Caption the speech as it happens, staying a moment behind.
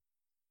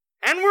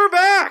And we're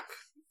back.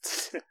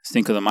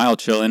 Cinco de Mayo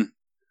chilling.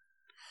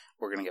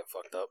 We're going to get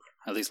fucked up,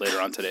 at least later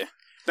on today.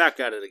 Back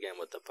at it again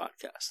with the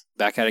podcast.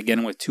 Back at it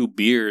again with 2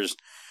 beers.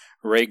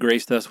 Ray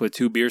graced us with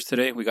 2 beers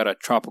today. We got a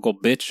Tropical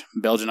Bitch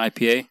Belgian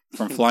IPA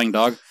from Flying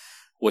Dog,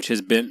 which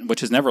has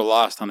never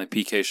lost on the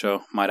PK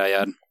show, might I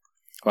add.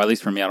 Or at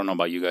least for me, I don't know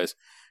about you guys.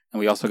 And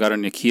we also got a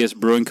Ninkasi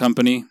Brewing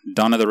Company,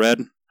 Dawn of the Red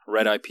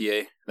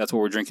IPA. That's what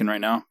we're drinking right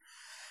now.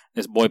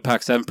 This boy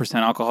packs 7%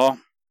 alcohol.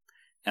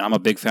 And I'm a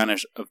big fan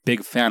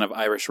of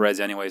Irish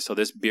Reds anyway, so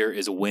this beer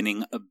is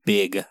winning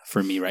big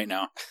for me right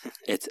now.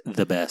 It's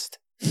the best.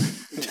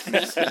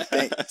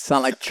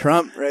 Sound like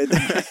Trump right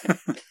there.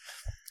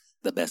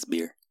 The best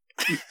beer.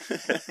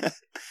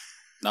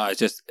 No,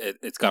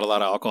 it's got a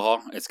lot of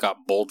alcohol. It's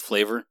got bold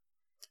flavor.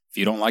 If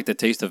you don't like the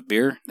taste of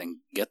beer, then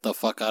get the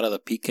fuck out of the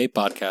PK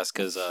podcast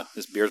because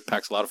this beer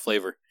packs a lot of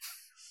flavor.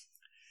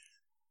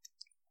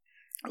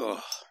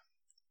 Oh.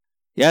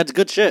 Yeah, it's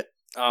good shit.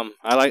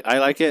 I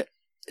like it.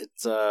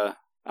 It's I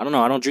don't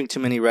know. I don't drink too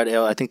many red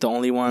ale. I think the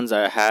only ones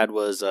I had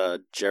was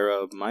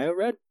Jeremiah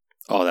Red.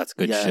 Oh, that's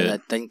good shit. I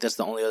think that's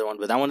the only other one.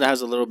 But that one that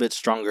has a little bit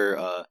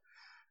stronger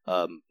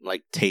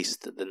like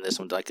taste than this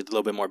one. Like it's a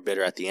little bit more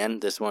bitter at the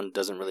end. This one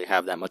doesn't really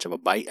have that much of a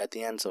bite at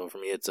the end. So for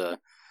me, it's a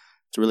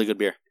really good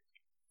beer.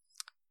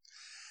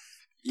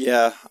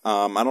 Yeah,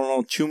 I don't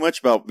know too much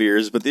about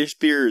beers, but this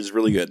beer is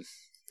really good.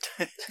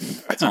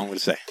 That's all I'm going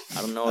to say.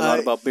 I don't know a lot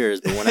about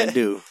beers, but when I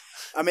do.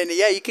 I mean,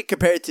 yeah, you could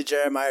compare it to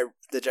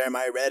the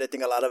Jeremiah Red. I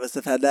think a lot of us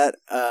have had that.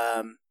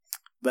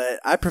 But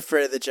I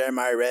prefer the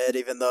Jeremiah Red,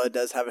 even though it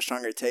does have a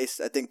stronger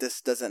taste. I think this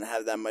doesn't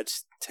have that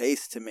much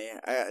taste to me.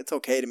 It's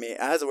okay to me.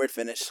 It has a weird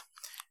finish.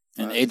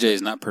 And AJ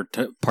is not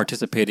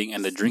participating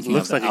in the drinking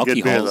of the alcohols. Looks like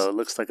a good beer, though.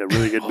 Looks like a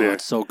really good beer.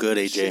 It's so good,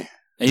 AJ.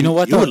 And you know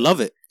what? You would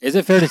love it. Is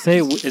it fair to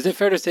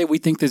say we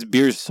think this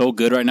beer is so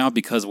good right now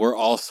because we're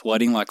all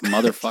sweating like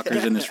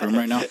motherfuckers in this room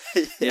right now?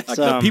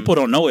 The people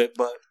don't know it,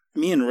 but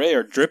me and Ray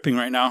are dripping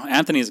right now.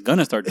 Anthony is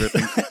gonna start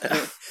dripping.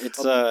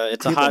 It's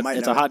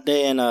a hot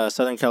day in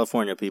Southern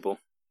California, people.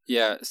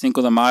 Yeah,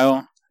 Cinco de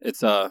Mayo.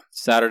 It's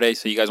Saturday,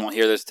 so you guys won't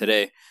hear this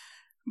today.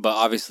 But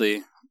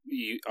obviously,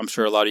 I'm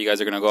sure a lot of you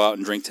guys are gonna go out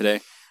and drink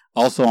today.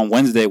 Also on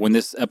Wednesday, when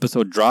this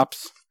episode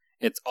drops,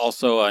 it's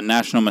also a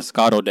National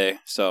Moscato Day.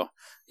 So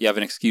you have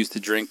an excuse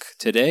to drink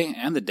today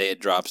and the day it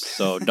drops.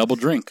 So double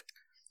drink.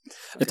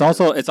 It's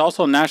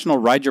also National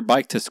Ride Your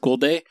Bike to School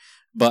Day.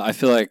 But I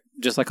feel like,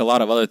 just like a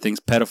lot of other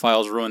things,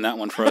 pedophiles ruin that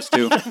one for us,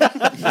 too.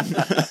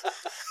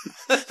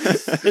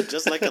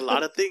 Just like a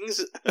lot of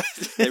things.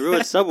 They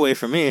ruined Subway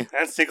for me.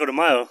 And Cinco de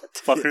Mayo,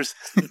 fuckers.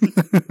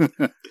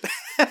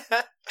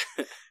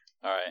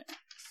 All right.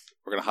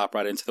 We're going to hop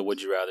right into the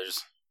Would You Rathers.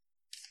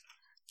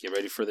 Get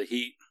ready for the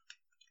heat.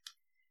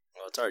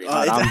 Well, it's already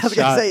hot. I was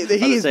going to say, the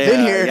heat's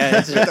been here.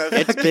 Yeah,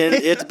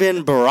 it's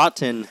been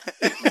Baratin.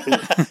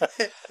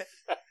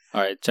 All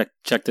right,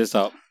 check this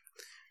out.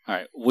 All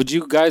right. Would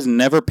you guys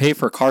never pay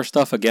for car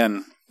stuff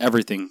again?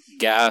 Everything.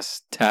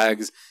 Gas,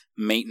 tags,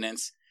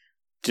 maintenance.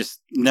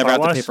 Just never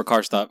have to pay for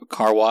car stuff.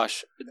 Car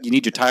wash. You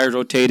need your tires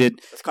rotated.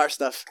 That's car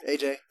stuff,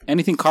 AJ.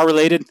 Anything car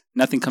related,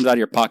 nothing comes out of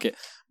your pocket.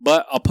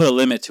 But I'll put a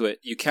limit to it.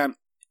 You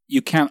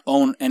can't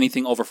own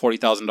anything over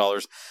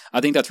 $40,000.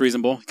 I think that's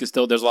reasonable. Because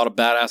still, there's a lot of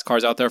badass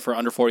cars out there for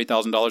under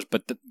 $40,000.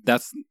 But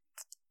that's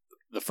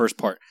the first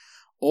part.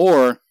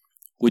 Or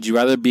would you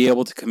rather be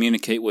able to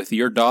communicate with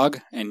your dog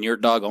and your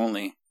dog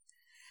only?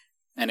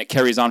 And it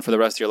carries on for the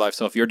rest of your life.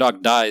 So if your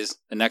dog dies,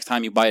 the next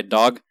time you buy a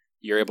dog,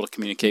 you're able to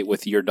communicate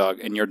with your dog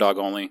and your dog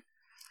only.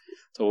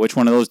 So which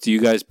one of those do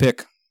you guys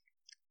pick?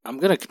 I'm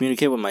going to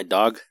communicate with my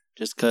dog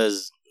just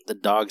because the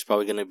dog's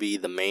probably going to be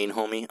the main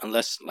homie.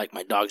 Unless, like,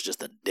 my dog's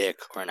just a dick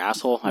or an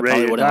asshole. I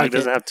probably wouldn't like it.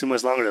 Doesn't have too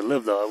much longer to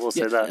live, though. I will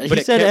say that.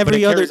 He said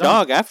every other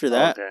dog after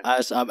that.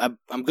 Okay.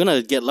 I'm going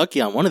to get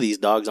lucky on one of these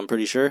dogs, I'm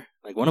pretty sure.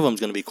 Like, one of them's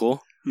going to be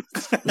cool.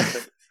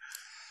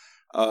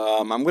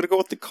 I'm going to go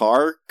with the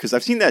car, because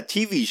I've seen that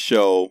TV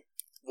show,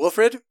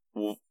 Wilfred?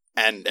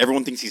 And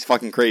everyone thinks he's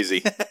fucking crazy.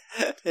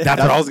 That's what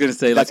I was going to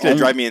say. That's going to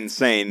drive me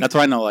insane. That's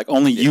what I know. Like,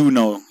 only you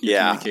know.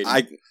 Yeah,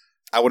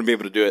 I wouldn't be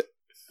able to do it.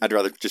 I'd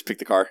rather just pick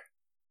the car.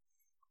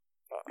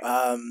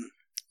 I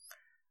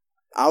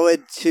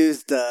would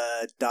choose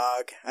the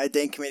dog. I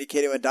think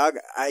communicating with dog,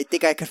 I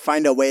think I could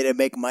find a way to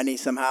make money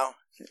somehow.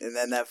 And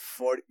then that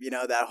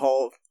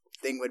whole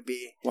thing would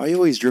be... Why are you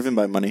always driven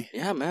by money?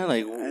 Yeah, man.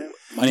 Like,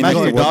 money makes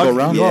the world go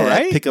round. Yeah,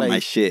 right? Pick up my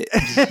shit.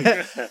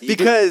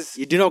 Because...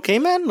 You doing okay,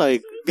 man?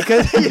 Like...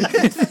 Because...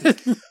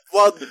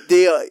 well,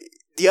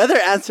 the other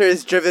answer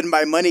is driven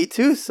by money,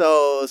 too.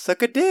 So,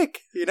 suck a dick,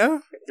 you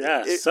know?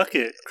 Yeah, suck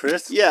it,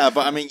 Chris. Yeah,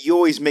 but I mean, you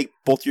always make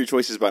both your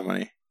choices by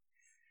money.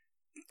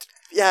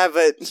 Yeah,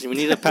 but... We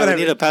need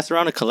to pass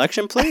around a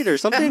collection plate or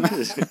something?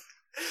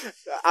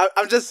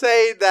 I'm just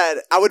saying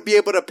that I would be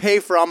able to pay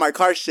for all my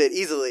car shit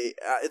easily.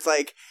 It's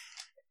like...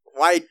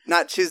 Why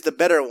not choose the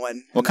better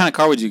one? What kind of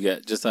car would you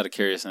get, just out of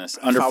curiousness?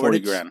 Under 40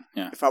 grand.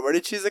 Yeah. If I were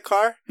to choose a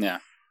car? Yeah.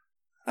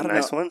 I don't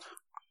know. One?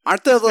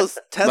 Aren't there those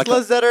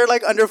Teslas that are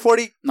like under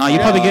 40? No, you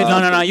probably get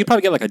You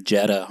probably get like a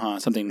Jetta, huh?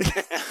 Something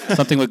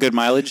with good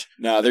mileage.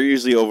 No, they're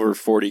usually over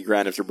 40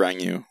 grand if they're brand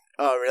new.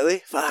 Oh,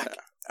 really? Fuck.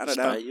 I don't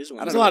know. There's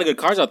a lot of good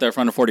cars out there for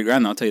under 40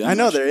 grand. I'll tell you that. I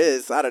know there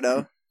is. I don't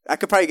know. I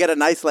could probably get a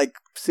nice like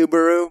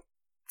Subaru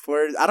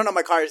for. I don't know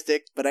my car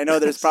stick, but I know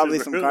there's probably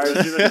some cars.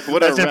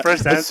 That's your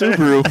first answer.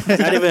 Subaru.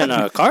 Not even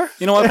a car.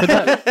 You know what?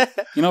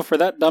 For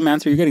that dumb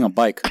answer, you're getting a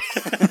bike.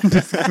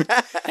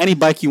 Any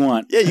bike you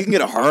want. Yeah, you can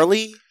get a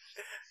Harley.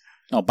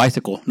 No,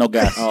 bicycle. No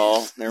gas.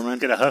 Oh, never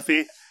mind. Get a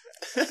Huffy.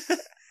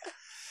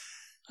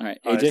 All right,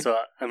 AJ. All right, so,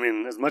 I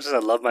mean, as much as I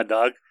love my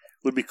dog, it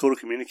would be cool to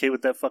communicate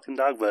with that fucking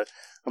dog, but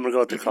I'm going to go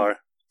with the car.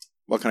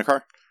 What kind of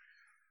car?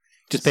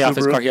 Just pay off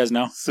his car he has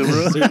now.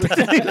 Subaru.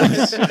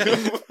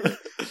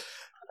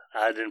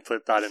 I didn't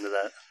put thought into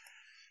that.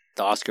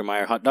 The Oscar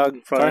Mayer hot dog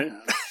Probably.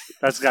 car?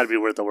 That's got to be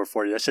worth over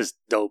 40. That's just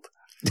dope.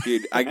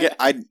 Dude, I'd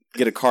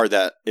get a car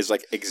that is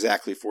like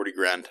exactly 40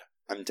 grand.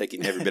 I'm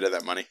taking every bit of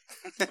that money.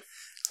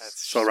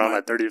 So around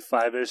like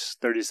 35-ish,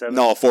 37?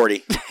 No,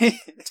 40.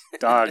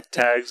 Dog,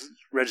 tags,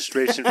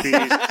 registration fees,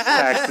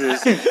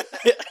 taxes.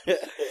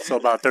 So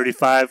about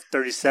 35,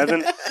 37.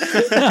 Nah,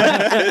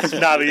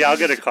 but yeah, I'll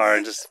get a car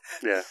and just,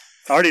 yeah.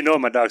 I already know what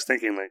my dog's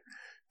thinking. Like,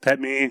 pet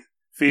me,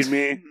 feed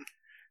me,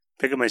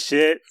 pick up my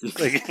shit.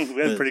 Like,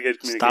 we had pretty good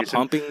communication. Stop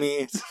humping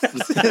me.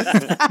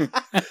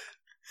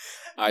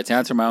 All right, to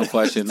answer my own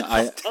question,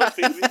 to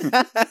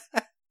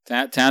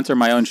answer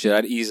my own shit,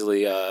 I'd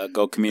easily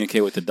go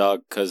communicate with the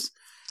dog because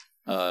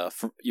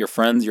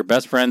your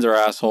best friends are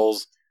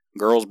assholes.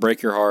 Girls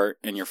break your heart,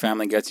 and your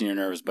family gets in your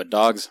nerves. But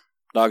dogs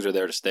are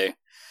there to stay.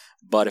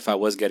 But if I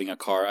was getting a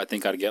car, I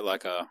think I'd get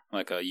like a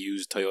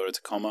used Toyota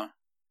Tacoma.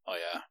 Oh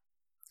yeah,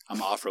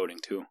 I'm off roading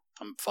too.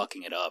 I'm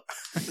fucking it up.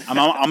 I'm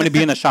gonna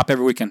be in the shop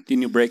every weekend. Need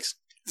new brakes.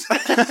 Just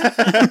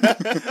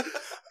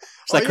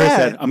like Chris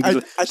said,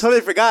 I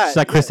totally forgot. Just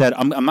like Chris said,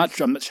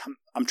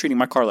 I'm treating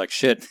my car like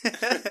shit.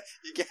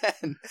 You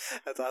can.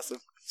 That's awesome.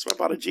 So I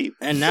bought a Jeep.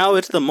 And now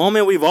it's the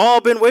moment we've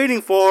all been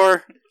waiting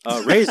for.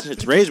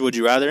 Ray's Would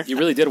You Rather. You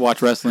really did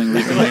watch wrestling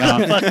recently,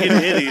 huh? Fucking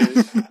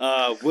idiot.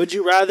 Would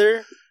you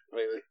rather...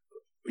 Wait.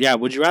 Yeah,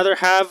 would you rather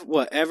have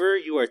whatever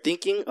you are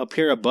thinking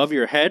appear above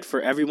your head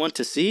for everyone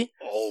to see?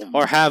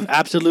 Or have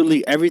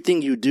absolutely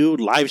everything you do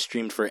live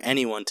streamed for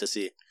anyone to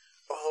see?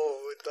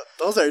 Oh,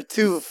 those are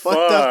two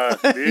fucked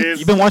up. Dude.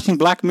 You been watching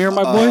Black Mirror,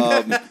 my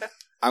boy?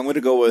 I'm going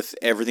to go with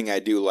everything I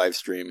do live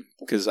stream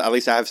because at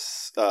least I have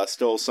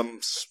still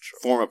some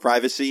form of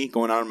privacy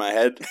going on in my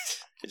head.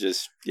 It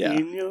just, yeah.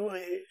 In your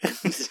head.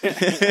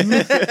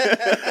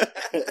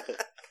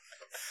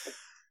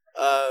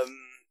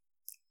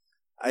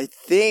 I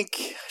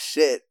think,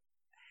 shit.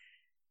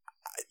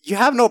 You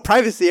have no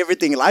privacy,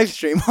 everything live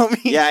stream, homie.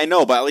 Yeah, I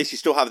know, but at least you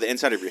still have the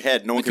inside of your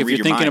head. No one Like can if read you're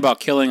your thinking mind. about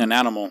killing an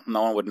animal,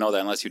 no one would know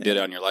that unless you did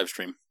it on your live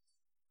stream.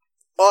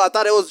 Oh, I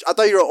thought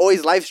you were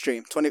always live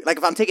stream. Like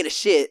if I'm taking a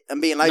shit, I'm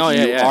being live No,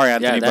 streamed. You are,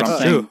 Anthony, but that's I'm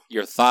saying true.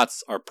 your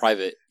thoughts are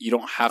private. You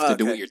don't have to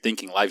do Okay. what you're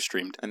thinking live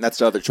streamed. And that's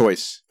the other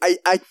choice.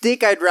 I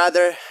think I'd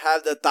rather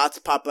have the thoughts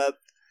pop up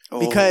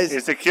because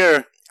It's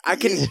secure. I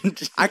can,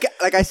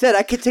 like I said,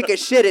 I could take a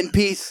shit in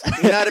peace.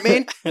 You know what I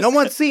mean? No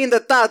one's seeing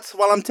the thoughts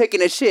while I'm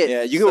taking a shit.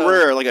 Yeah, you can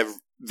wear like a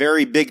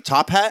very big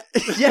top hat.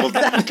 Yeah, Will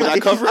that exactly.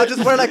 cover I'll it?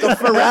 just wear like a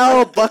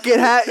Pharrell bucket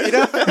hat, you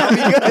know? I'll be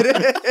good.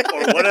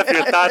 Or what if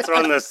your thoughts are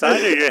on the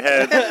side of your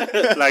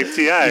head, like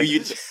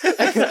T.I.?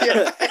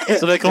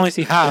 So they can only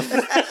see half of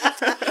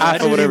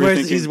Imagine whatever you're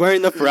thinking. he's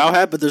wearing the Pharrell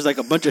hat, but there's like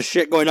a bunch of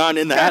shit going on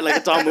in the hat, like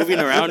it's all moving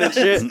around and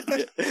shit.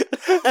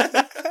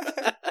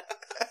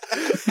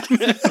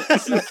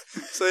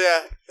 So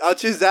yeah, I'll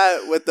choose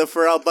that with the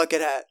Pharrell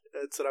bucket hat.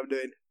 That's what I'm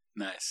doing.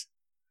 Nice.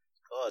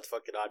 Oh, it's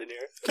fucking hot in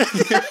here.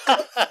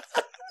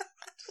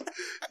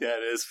 Yeah,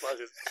 it is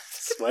fucking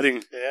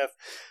sweating. Yeah,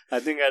 I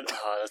think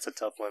that's a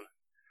tough one.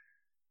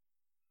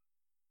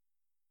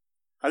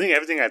 I think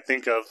everything I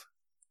think of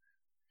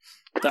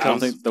I don't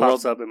think the pops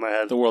world's up in my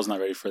head. the world's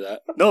not ready for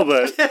that. No,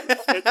 but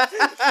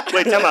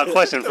wait, tell me a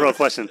question. For a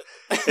question,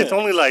 it's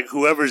only like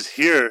whoever's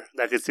here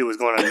that can see what's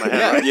going on in my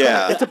head, right?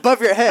 Yeah. It's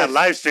above your head. That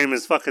live stream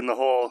is fucking the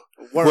whole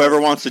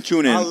Whoever wants to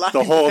tune in.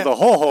 the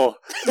whole.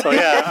 So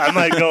yeah, I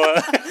might go.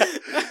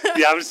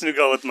 Yeah, I'm just gonna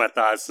go with my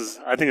thoughts.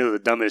 I think it's the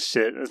dumbest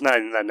shit. It's not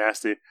even that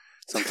nasty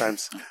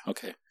sometimes.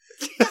 Okay.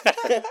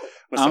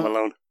 When I'm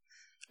alone.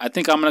 I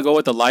think I'm going to go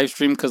with the live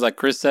stream because like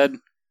Chris said,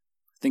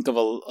 think of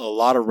a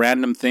lot of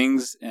random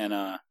things and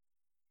I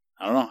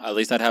don't know, at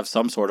least I'd have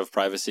some sort of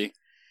privacy.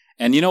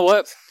 And you know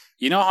what?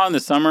 You know how in the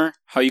summer,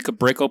 how you could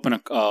break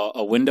open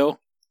a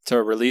window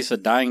to release a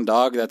dying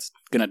dog that's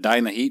going to die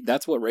in the heat?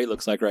 That's what Ray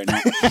looks like right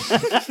now.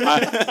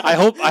 I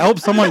hope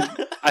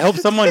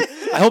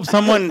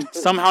someone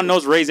somehow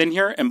knows Ray's in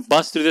here and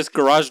busts through this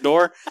garage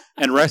door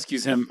and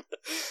rescues him.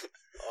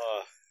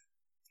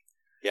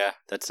 Yeah,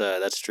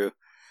 that's true.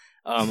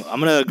 I'm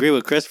gonna agree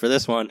with Chris for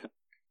this one.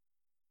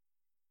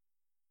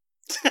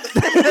 Is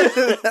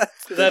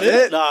that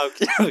it? No,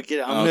 I'm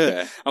kidding.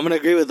 I'm gonna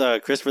agree with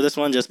Chris for this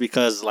one just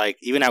because, like,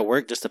 even at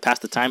work, just to pass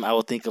the time, I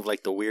will think of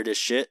like the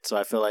weirdest shit. So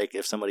I feel like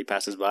if somebody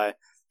passes by,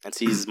 and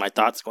sees my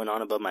thoughts going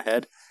on above my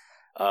head.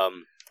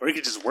 Or you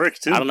could just work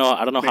too. I don't know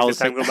Make how the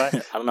time go by.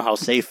 I don't know how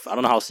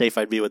safe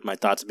I'd be with my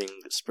thoughts being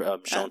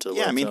shown to the world.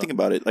 Yeah, I mean, think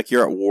about it. Like,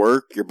 you're at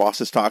work, your boss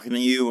is talking to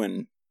you,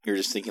 and you're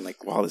just thinking,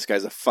 like, wow, this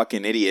guy's a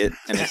fucking idiot.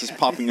 And it's just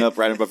popping up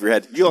right above your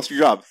head. You lost your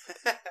job.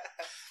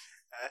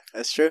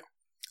 That's true.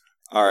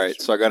 All right,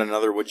 so I got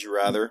another would you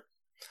rather.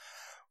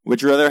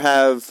 Would you rather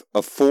have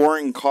a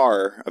foreign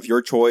car of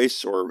your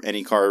choice, or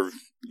any car of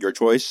your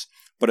choice,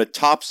 but it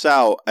tops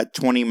out at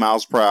 20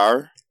 miles per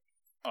hour?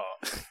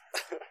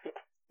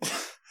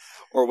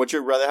 Or would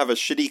you rather have a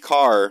shitty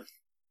car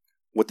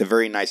with a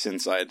very nice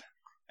inside?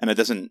 And it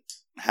doesn't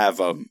have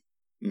a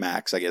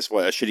max, I guess.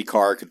 What, a shitty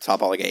car could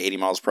top out like at 80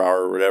 miles per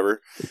hour or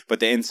whatever.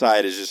 But the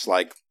inside is just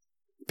like,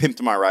 pimp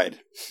to my ride.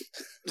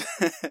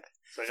 So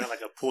I got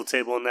like a pool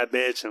table in that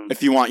bitch. And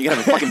If you want, you can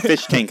have a fucking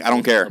fish tank. I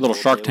don't care. A little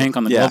shark tank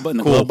on the Yeah, glove, in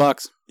the cool. glove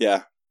box.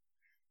 Yeah.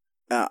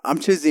 I'm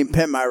choosing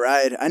pimp my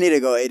ride. I need to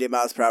go 80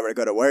 miles per hour to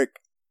go to work.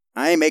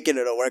 I ain't making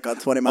it to work on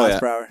 20 miles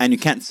per hour. And you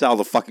can't sell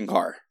the fucking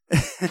car.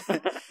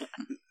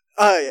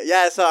 Oh,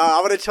 yeah, so I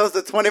would have chose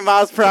the 20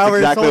 miles per hour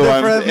Exactly sold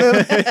what it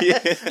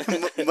for a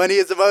mil. Money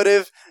is the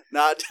motive.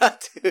 No,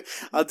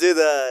 I'll do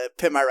the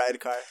pimp my ride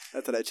car.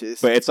 That's what I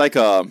choose. But it's like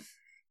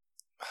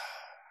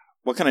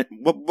what kind of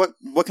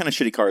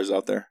shitty car is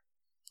out there?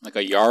 Like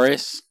a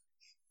Yaris.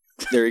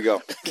 There you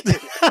go.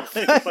 That's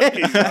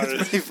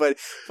pretty funny.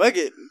 Fuck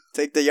it.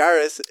 Take the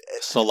Yaris.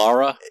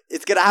 Solara.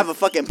 It's going to have a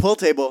fucking pool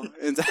table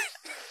inside.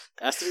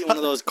 It has to be one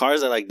of those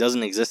cars that like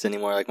doesn't exist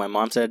anymore. Like my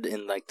mom said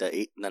in like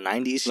the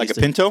 90s. Like a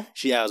Pinto?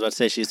 I was about to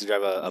say she used to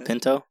drive a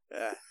Pinto.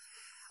 Yeah.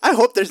 I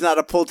hope there's not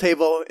a pool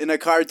table in a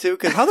car too,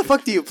 because how the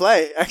fuck do you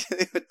play?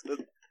 Actually,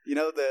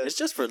 It's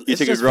just for You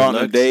take a girl on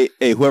a date.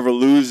 Hey, whoever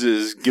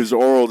loses gives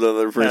oral to the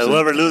other person.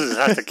 whoever loses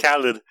has to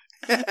Khaled.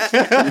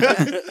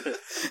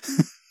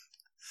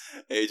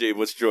 AJ,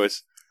 what's your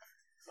choice?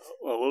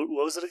 Well,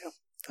 what was it again?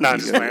 No, I'm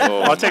just playing.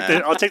 Oh, I'll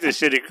take the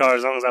shitty car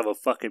as long as I have a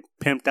fucking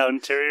pimped out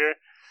interior.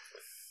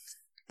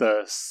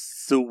 The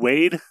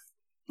suede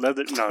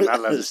leather. No,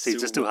 not leather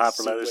seats. It's too hot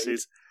for leather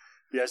seats.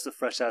 Yeah, it's a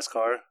fresh ass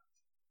car.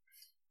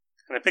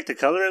 Can I pick the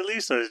color at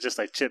least, or is it just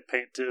like chip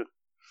paint too?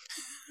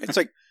 It's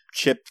like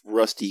chipped,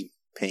 rusty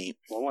paint.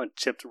 Well, I want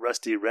chipped,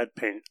 rusty red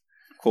paint.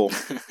 Cool.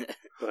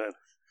 Go ahead.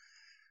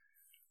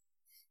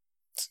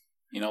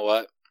 You know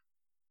what?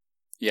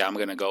 Yeah, I'm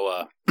gonna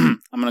go. I'm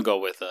gonna go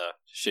with a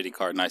shitty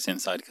car, nice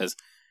inside, because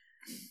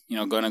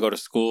gonna go to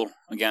school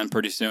again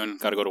pretty soon.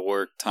 Got to go to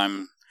work.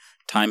 Time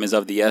is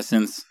of the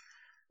essence.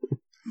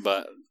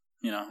 But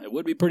it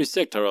would be pretty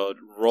sick to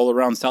roll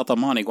around South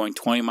Almani going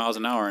 20 miles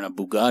an hour in a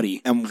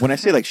Bugatti. And when I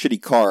say like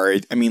shitty car,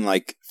 I mean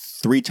like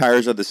 3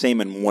 tires are the same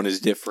and one is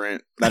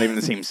different. Not even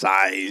the same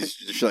size.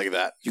 Shit like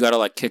that. You gotta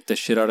like kick the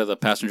shit out of the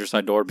passenger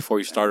side door before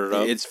you start it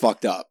up. It's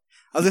fucked up.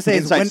 I was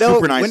gonna say,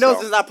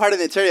 windows is not part of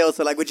the interior.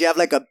 So, like, would you have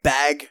like a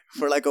bag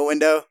for like a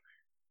window?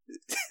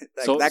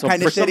 So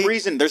kind of For shitty. some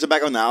reason, there's a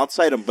bag on the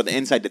outside, but the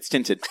inside it's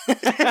tinted.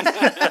 That's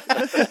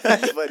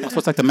funny. So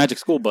it's like the Magic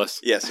School Bus.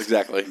 Yes,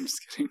 exactly. I'm just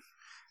kidding.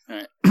 All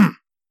right.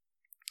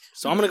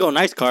 So I'm gonna go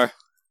nice car.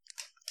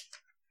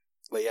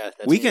 But yeah,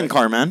 that's Weekend me, right?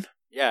 car, man.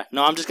 Yeah,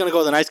 no, I'm just gonna go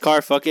with the nice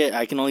car. Fuck it,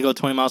 I can only go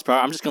 20 miles per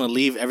hour. I'm just gonna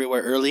leave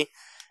everywhere early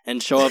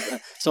and show up.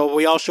 So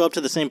we all show up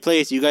to the same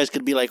place. You guys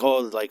could be like, oh,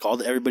 like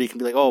everybody can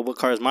be like, oh, what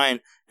car is mine?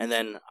 And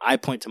then I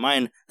point to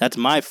mine. That's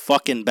my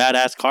fucking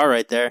badass car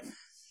right there.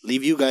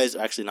 Leave you guys.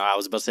 Actually, no, I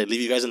was about to say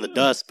leave you guys in the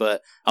dust,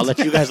 but I'll let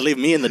you guys leave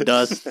me in the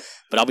dust.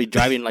 But I'll be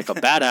driving like a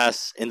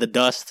badass in the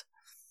dust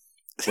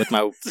with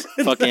my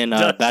fucking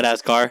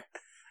badass car.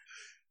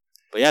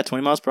 But yeah,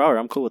 20 miles per hour.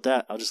 I'm cool with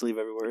that. I'll just leave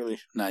everywhere early.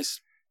 Nice.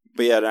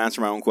 But yeah, to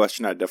answer my own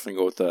question, I'd definitely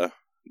go with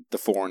the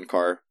foreign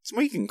car. It's a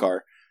weekend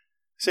car.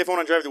 Say if I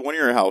want to drive to one of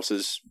your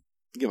houses,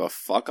 give a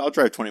fuck. I'll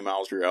drive 20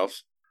 miles to your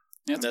house.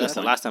 Yeah, That's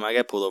the last time I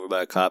got pulled over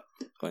by a cop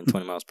going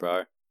 20 miles per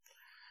hour.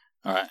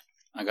 All right.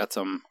 I got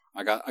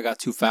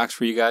 2 facts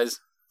for you guys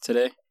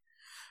today.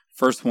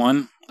 First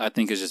one, I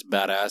think is just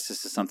badass.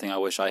 This is something I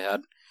wish I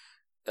had.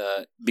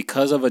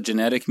 Because of a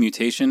genetic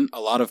mutation,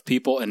 a lot of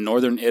people in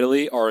northern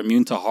Italy are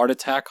immune to heart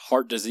attack,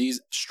 heart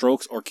disease,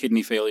 strokes, or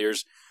kidney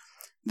failures.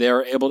 They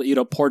are able to eat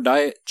a poor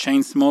diet,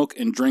 chain smoke,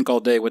 and drink all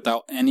day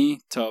without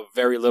any to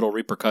very little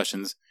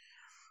repercussions.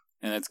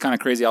 And it's kind of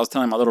crazy. I was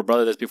telling my little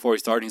brother this before he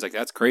started. He's like,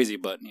 that's crazy.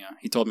 But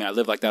he told me I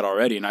live like that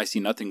already, and I see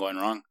nothing going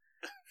wrong.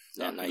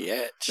 No, not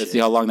yet. Let's see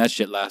how long that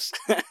shit lasts.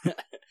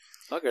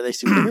 Fuck, are they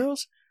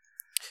superheroes?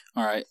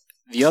 All right.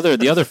 The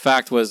other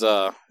fact was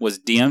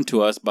DM'd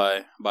to us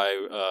by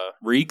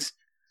Reegs.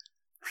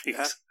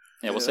 Yeah,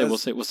 we'll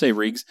say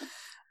Reegs.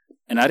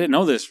 And I didn't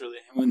know this really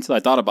until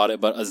I thought about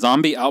it, but a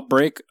zombie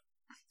outbreak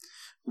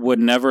would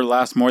never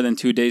last more than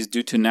 2 days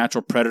due to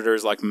natural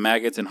predators like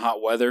maggots and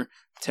hot weather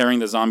tearing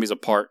the zombies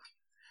apart.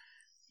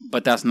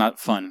 But that's not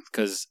fun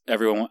because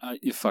everyone,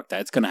 fuck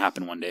that. It's going to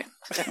happen one day.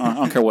 I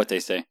don't care what they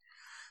say.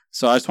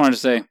 So I just wanted to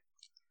say,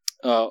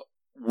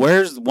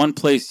 where's one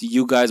place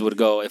you guys would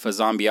go if a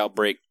zombie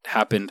outbreak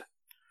happened,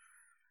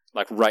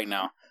 like right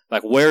now?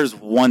 Like, where's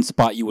one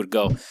spot you would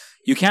go?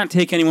 You can't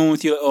take anyone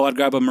with you. Oh, I'd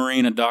grab a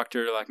Marine, a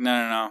doctor. Like,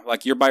 no.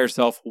 Like, you're by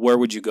yourself. Where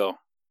would you go?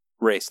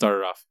 Ray, start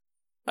it off.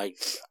 Like,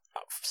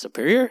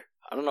 Superior?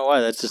 I don't know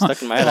why. That's just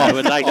stuck in my head. I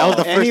would like that was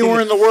the first anywhere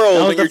thing, in the world, that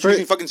was and you're the first-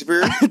 choosing fucking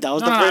Superior. That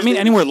was the first. I mean, thing.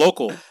 anywhere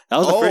local. That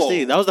was the first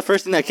thing. That was the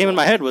first thing that came in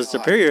my head was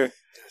Superior.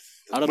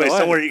 I don't know Wait, why.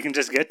 somewhere you can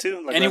just get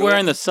to? Like Anywhere right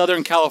in the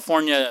Southern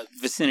California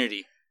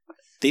vicinity.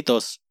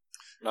 Titos.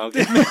 No,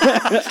 okay.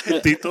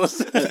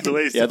 Titos. That's the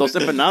way Yeah, those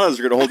empanadas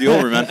are gonna hold you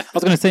over, man. I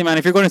was going to say, man,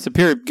 if you're going to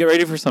Superior, get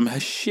ready for some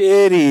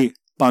shitty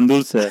pan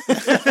dulce.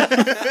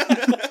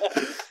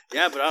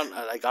 Yeah, but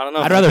I don't know.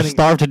 I'd rather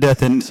starve to death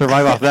than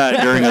survive off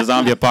that during a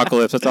zombie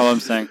apocalypse. That's all I'm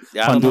saying.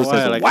 Yeah, I don't know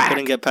why. Like, I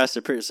couldn't get past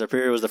Superior.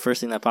 Superior was the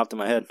first thing that popped in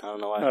my head. I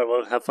don't know why. All right,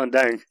 well, have fun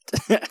dying.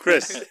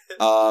 Chris.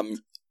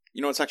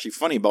 You know what's actually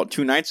funny? About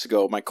 2 nights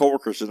ago, my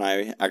coworkers and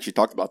I actually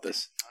talked about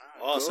this.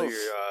 Oh, so you're.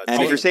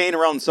 And if you're saying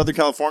around Southern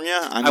California,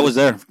 I was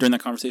there during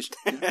that conversation.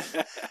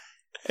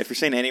 If you're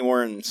saying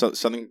anywhere in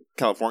Southern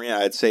California,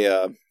 I'd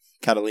say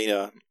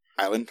Catalina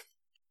Island.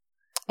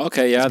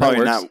 Okay, yeah, It's that probably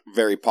works. not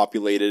very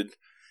populated.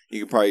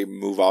 You could probably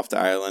move off the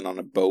island on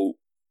a boat,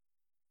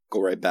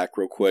 go right back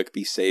real quick,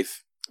 be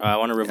safe. I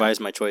want to revise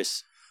my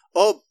choice.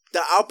 Oh,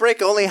 the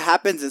outbreak only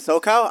happens in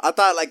SoCal? I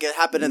thought like it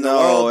happened in the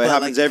world. No, it but,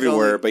 happens like,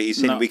 everywhere. But he's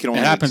saying we can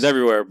only. It happens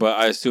everywhere, but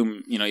I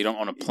assume you don't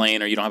own a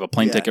plane or you don't have a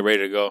plane Yeah. ticket ready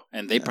to go,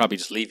 and they probably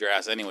just leave your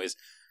ass anyways.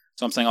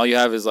 So I'm saying all you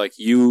have is like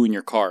you and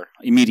your car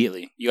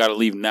immediately. You got to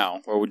leave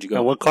now. Where would you go?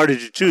 Now, what car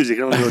did you choose? You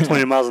can only go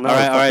 20 miles an hour.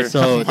 All right. fucker.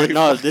 So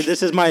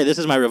this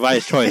is my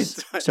revised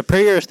choice.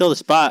 Superior is still the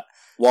spot,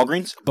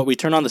 Walgreens. but we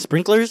turn on the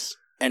sprinklers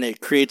and it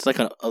creates like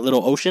a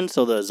little ocean,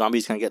 so the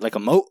zombies can get like a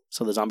moat,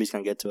 so the zombies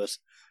can get to us.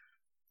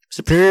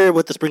 Superior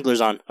with the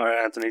sprinklers on. All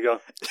right, Anthony, go.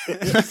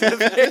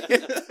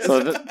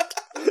 So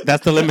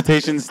that's the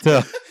limitations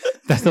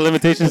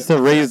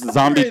to raise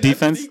zombie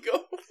defense.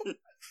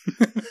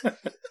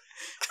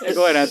 Yeah,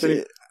 go ahead,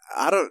 Anthony.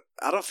 I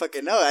don't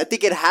fucking know. I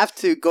think it'd have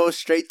to go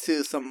straight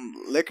to some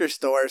liquor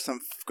store,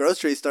 some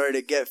grocery store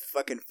to get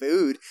fucking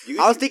food.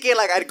 I was thinking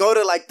like I'd go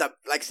to like the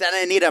Santa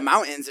Anita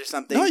Mountains or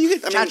something. No, you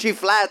could. I mean, Chantry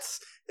Flats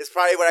is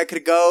probably where I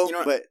could go. You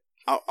know, but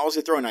I was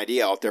gonna throw an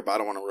idea out there, but I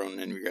don't want to ruin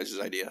any of your guys'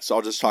 idea. So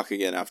I'll just talk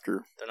again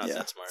after. They're not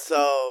that smart.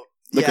 so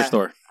Liquor yeah,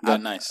 store.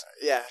 Nice.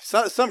 Yeah,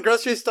 some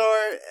grocery store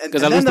and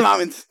at then least the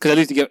mountains. Because at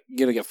least you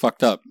get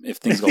fucked up if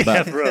things go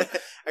bad. Yeah, bro.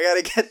 I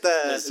gotta get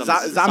the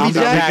zombie zombie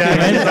jack.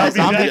 jack.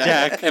 Zombie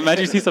jack.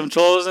 Imagine you see some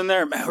cholos in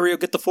there. Man, hurry up,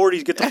 get the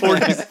 40s, get the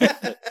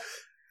 40s.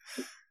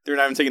 They're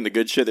not even taking the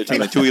good shit. They're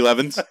taking the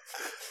 211s.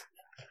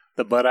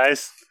 The Bud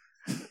Ice.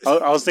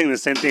 I was thinking the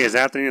same thing as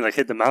Anthony. Like,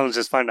 hit the mountains,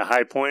 just find a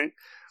high point,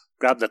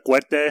 grab the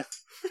cuete,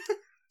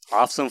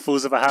 off some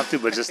fools if I have to,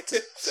 but just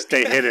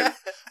stay hidden.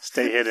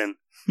 Stay hidden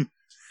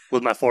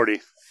with my 40.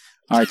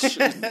 All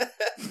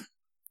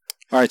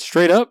right,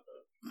 straight up,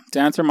 to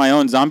answer my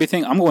own zombie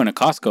thing, I'm going to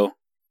Costco.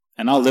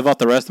 And I'll live out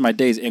the rest of my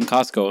days in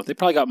Costco. They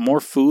probably got more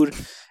food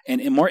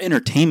and more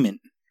entertainment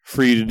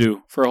for you to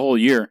do for a whole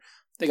year.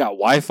 They got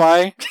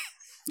Wi-Fi.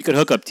 You could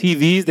hook up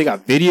TVs. They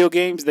got video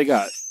games. They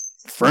got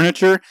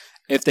furniture.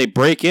 If they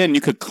break in,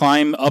 you could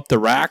climb up the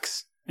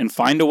racks and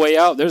find a way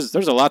out. There's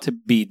a lot to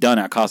be done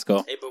at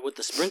Costco. Hey, but with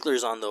the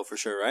sprinklers on though, for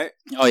sure, right?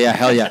 Oh yeah,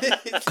 hell yeah.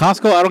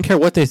 Costco, I don't care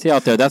what they say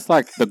out there. That's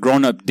like the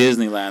grown-up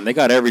Disneyland. They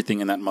got everything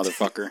in that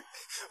motherfucker.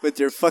 With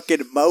your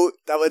fucking moat,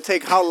 that would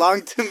take how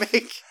long to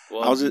make?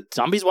 Well,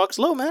 zombies walk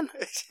slow, man.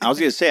 I was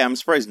gonna say, I'm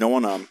surprised no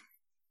one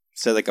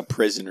said like a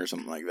prison or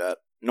something like that.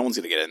 No one's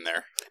gonna get in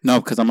there.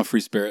 No, because I'm a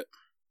free spirit.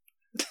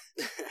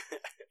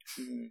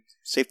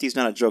 Safety's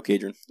not a joke,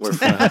 Adrian.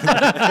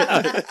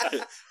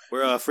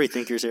 We're free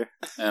thinkers here.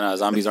 And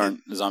zombies aren't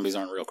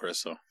real,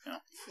 Chris. So yeah.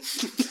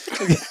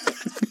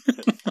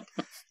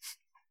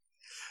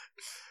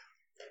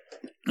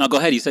 No, go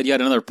ahead. You said you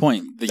had another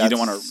point that you didn't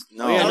want to.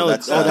 No, yeah, no,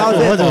 that's that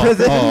was it, the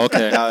prison. Oh,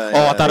 okay.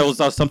 I thought it was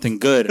something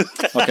good.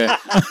 Okay.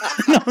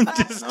 No, I'm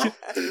just no.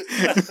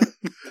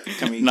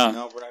 Can we? No.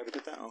 No, we're not gonna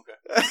get that. Okay.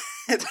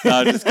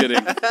 No, just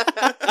kidding.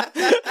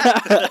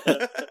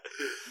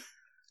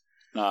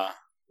 Nah,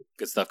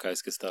 good stuff,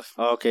 guys. Good stuff.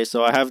 Okay,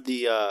 so I have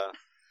the.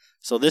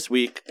 So this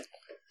week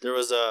there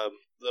was a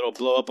little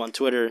blow up on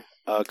Twitter.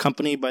 A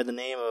company by the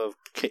name of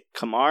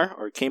Kmart.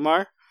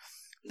 Kmart?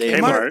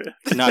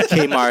 Not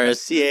Kmart.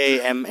 It's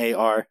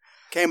Camar.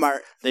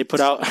 Kmart.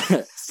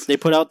 They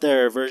put out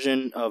their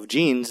version of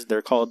jeans.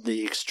 They're called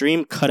the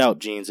Extreme Cutout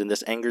Jeans, and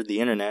this angered the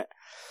internet.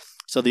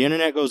 So the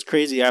internet goes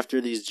crazy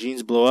after these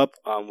jeans blow up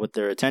with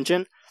their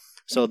attention.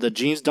 So the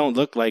jeans don't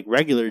look like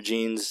regular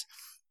jeans,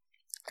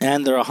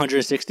 and they're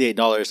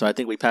 $168. So I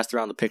think we passed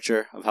around the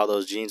picture of how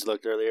those jeans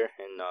looked earlier.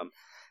 And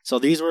so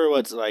these were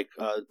what's like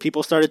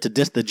people started to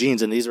diss the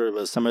jeans, and these were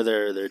what some of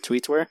their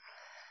tweets were.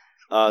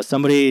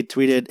 Somebody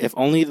tweeted, "If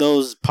only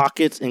those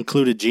pockets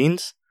included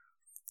jeans."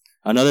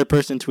 Another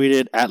person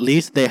tweeted, "At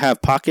least they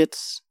have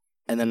pockets."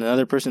 And then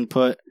another person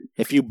put,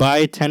 "If you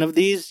buy 10 of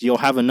these, you'll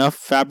have enough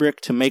fabric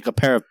to make a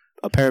pair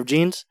of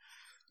jeans."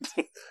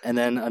 And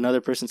then another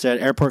person said,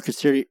 "Airport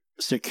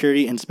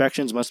security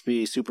inspections must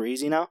be super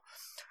easy now."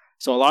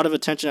 So a lot of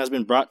attention has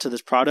been brought to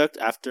this product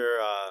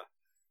after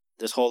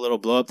this whole little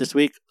blow up this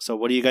week. So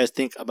what do you guys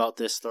think about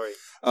this story?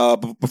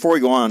 Before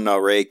we go on,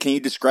 Ray, can you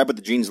describe what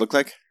the jeans look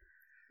like?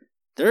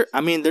 They're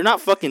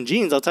not fucking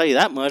jeans. I'll tell you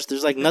that much.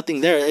 There's like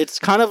nothing there. It's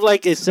kind of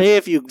like say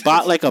if you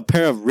bought like a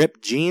pair of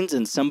ripped jeans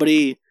and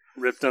somebody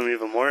ripped them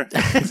even more.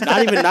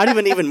 not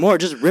even more.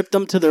 Just ripped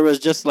them till there was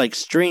just like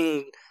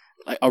string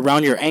like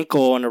around your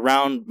ankle and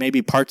around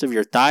maybe parts of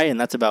your thigh, and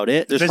that's about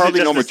it. There's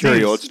hardly no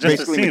material. It's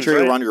basically seams,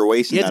 material around your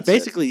waist. Yeah, it's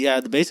basically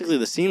basically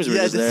the seams were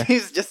just there.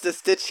 Seams, just the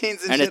stitch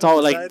jeans, and it's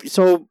all like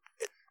so.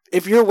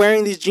 If you're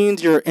wearing these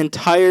jeans, your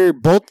entire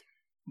both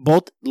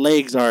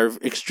legs are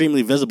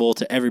extremely visible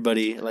to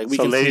everybody. Like we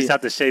so can ladies see,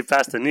 have to shave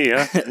past the knee,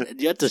 huh?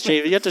 You have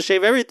to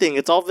shave everything.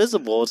 It's all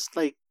visible. It's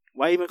like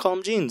why even call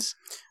them jeans?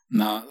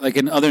 No, like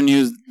in other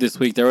news this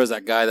week, there was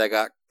that guy that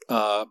got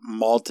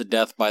mauled to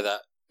death by that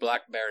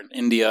black bear in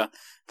India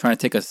trying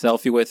to take a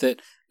selfie with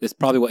it. It's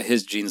probably what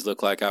his jeans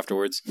look like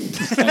afterwards.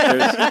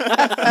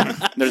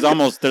 Like there's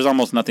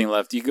almost nothing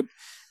left. You could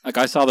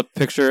I saw the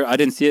picture. I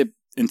didn't see it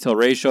until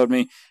Ray showed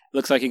me.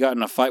 Looks like he got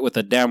in a fight with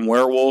a damn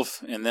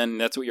werewolf, and then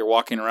that's what you're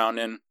walking around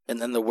in.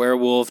 And then the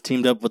werewolf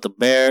teamed up with the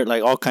bear,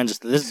 like all kinds of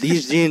stuff.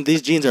 These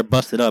jeans are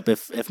busted up.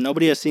 If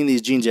nobody has seen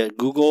these jeans yet,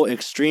 Google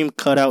extreme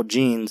cutout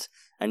jeans,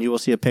 and you will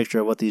see a picture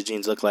of what these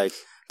jeans look like.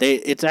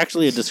 It's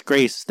actually a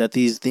disgrace that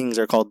these things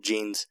are called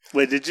jeans.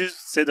 Wait, did you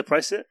say the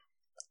price yet?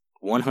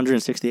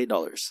 $168.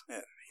 Yeah,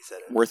 he said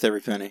it. Worth every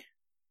penny.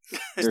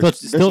 Still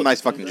some nice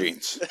fucking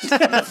jeans.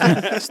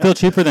 Still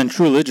cheaper than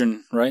True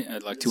Religion, right?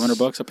 At like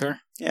 $200 a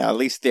pair. Yeah, at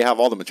least they have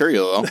all the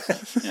material though.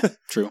 Yeah,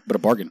 true, but a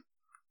bargain.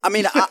 I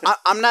mean,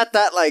 I'm not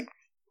that like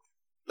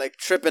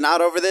tripping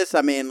out over this.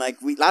 I mean, like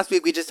last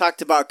week we just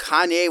talked about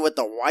Kanye with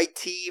the white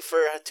tee for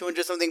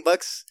 $200 something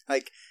bucks.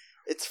 Like,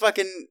 it's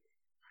fucking.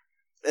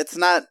 It's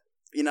not,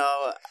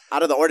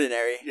 out of the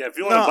ordinary. Yeah, if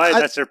you want to buy it,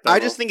 that's your problem. I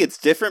just think it's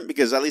different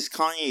because at least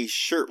Kanye's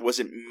shirt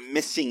wasn't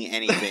missing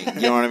anything.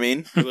 You know what I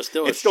mean? It was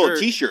still it's still a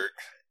t-shirt.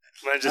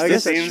 Man, I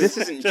guess this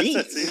isn't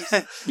jeans.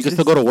 You can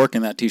still go to work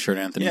in that t-shirt,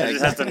 Anthony. Yeah, it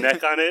just has the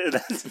neck on it.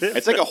 That's it.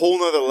 It's like a whole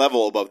nother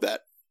level above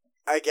that.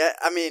 I guess.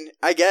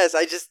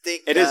 I just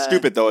think it is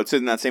stupid though. It's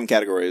in that same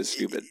category as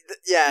stupid.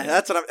 Yeah,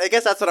 that's what I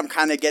guess that's what I'm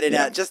kind of getting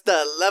at. Just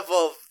the level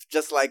of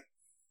just like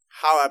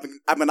how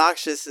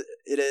obnoxious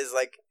it is,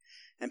 like,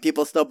 and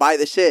people still buy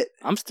the shit.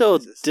 I'm still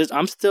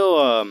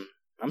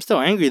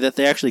angry that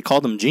they actually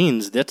called them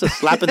jeans. That's a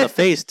slap in the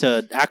face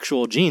to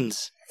actual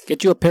jeans.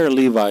 Get you a pair of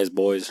Levi's,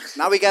 boys.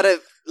 Now we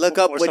gotta look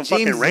up or what some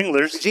jeans. Fucking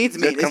Wranglers. Jeans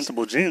mean.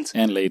 Comfortable jeans.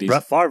 And ladies.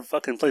 Brett Favre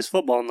fucking plays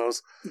football in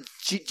those.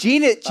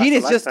 Jean is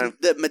just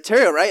the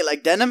material, right?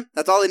 Like denim.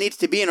 That's all it needs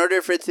to be in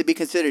order for it to be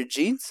considered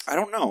jeans. I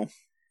don't know.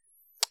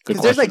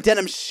 Because there's like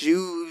denim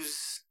shoes.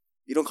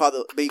 You don't call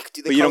you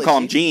don't call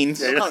them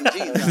jeans. Yeah, you don't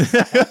call them jeans.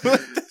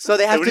 So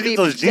they have to be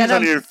those jeans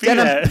on your feet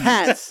denim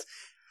pants.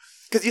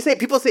 Because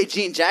people say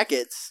jean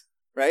jackets,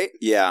 right?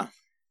 Yeah.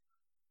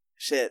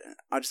 Shit,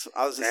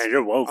 Man,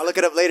 you're woke. I'll look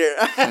it up later.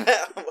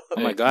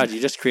 Oh my god, you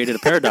just created a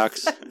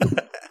paradox.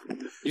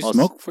 You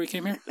smoke before you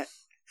came here?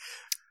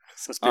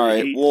 All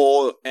right.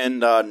 Well, and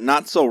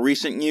not so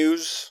recent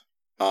news.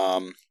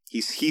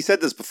 He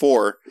said this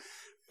before.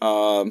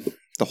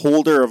 The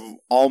holder of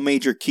all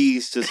major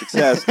keys to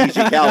success,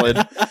 DJ Khaled.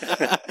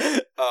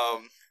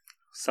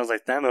 Sounds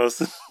like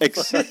Thanos.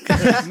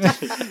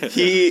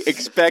 He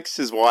expects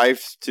his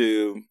wife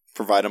to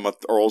provide him with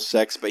oral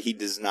sex, but he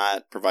does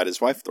not provide his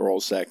wife with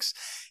oral sex.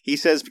 He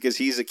says because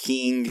he's a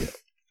king,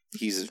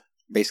 he's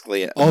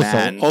basically a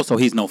man. Also,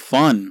 he's no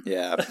fun.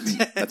 Yeah,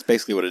 that's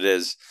basically what it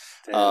is.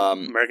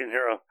 American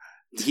hero.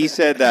 He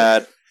said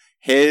that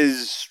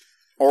his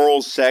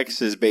oral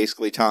sex is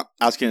basically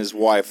asking his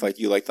wife, like,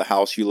 you like the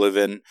house you live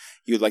in,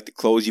 you like the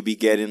clothes you be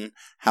getting,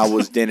 how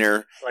was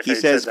dinner? Like he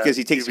says because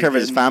he takes care of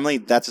his family,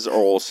 that's his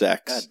oral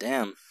sex. God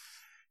damn.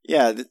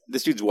 Yeah,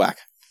 this dude's whack.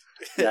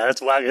 Yeah,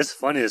 that's whack. It's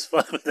funny as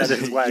fuck. That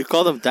is whack. You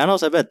call them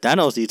Thanos? I bet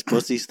Thanos eats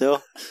pussy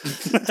still.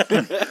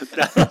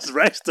 Thanos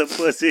wrecks the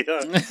pussy,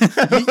 huh?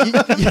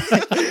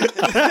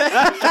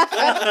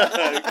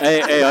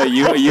 Hey,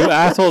 you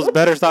assholes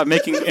better stop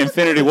making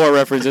Infinity War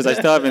references. I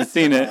still haven't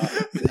seen it.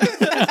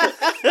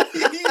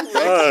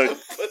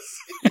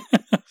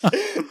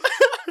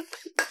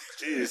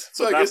 Jeez.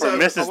 So I guess I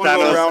want to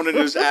go around and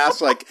just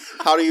ask, like,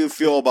 how do you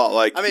feel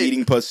about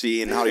eating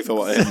pussy, and how do you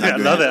feel about him? I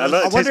love it.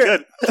 It tastes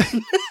good.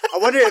 I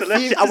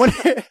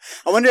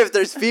wonder if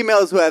there's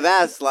females who have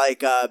asked,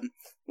 like,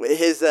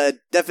 his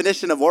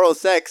definition of oral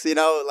sex.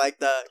 Like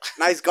the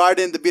nice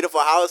garden, the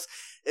beautiful house.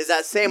 Is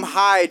that same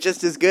high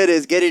just as good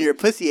as getting your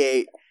pussy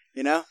ate?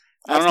 I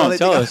don't know.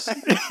 Tell us.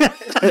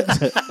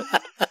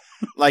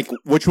 Like,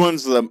 which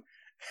one's the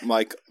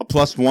like a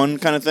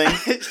 +1 kind of thing?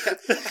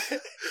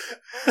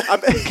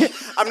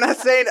 I'm not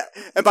saying,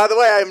 and by the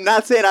way, I'm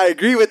not saying I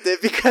agree with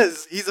it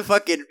because he's a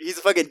fucking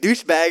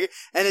douchebag,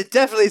 and it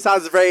definitely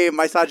sounds very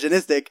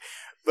misogynistic.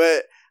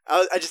 But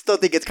I just still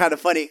think it's kind of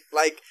funny.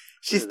 Like,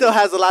 she still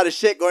has a lot of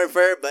shit going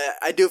for her, but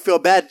I do feel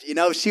bad.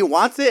 If she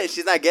wants it and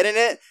she's not getting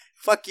it,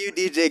 fuck you,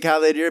 DJ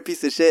Khaled. You're a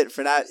piece of shit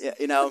for not,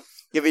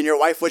 giving your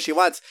wife what she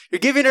wants. You're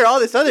giving her all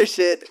this other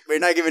shit, but you're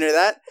not giving her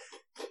that.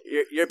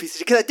 you're a piece of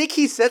shit. Because I think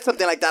he said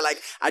something like that,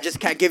 like, I just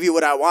can't give you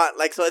what I want.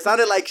 Like, so it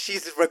sounded like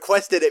she's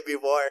requested it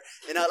before.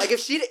 You know, like, if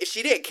she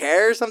didn't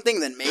care or something,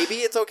 then maybe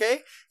it's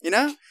okay, you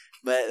know?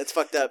 But it's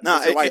fucked up. No,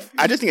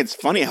 I just think it's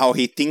funny how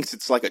he thinks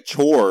it's like a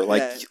chore.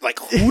 Like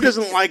who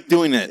doesn't like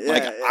doing it? Yeah,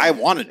 like, yeah. I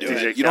want to do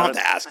DJ it. You don't have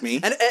to ask me.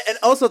 And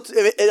also,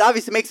 it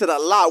obviously makes it a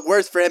lot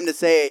worse for him to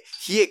say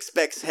he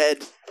expects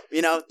head.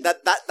 You know,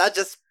 that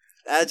just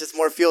adds just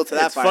more fuel to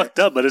that It's fire. fucked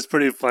up, but it's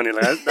pretty funny.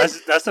 Like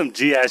that's some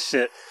G ass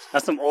shit.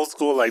 That's some old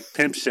school like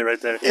pimp shit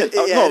right there. Yeah,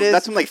 it is.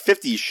 That's some like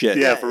 50s shit.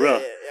 Yeah, for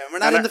real. We're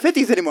not in the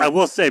 50s anymore. I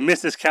will say,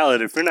 Mrs.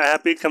 Khaled, if you're not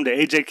happy, come to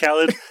AJ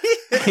Khaled.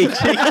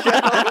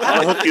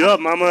 I'll hook you up,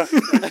 mama.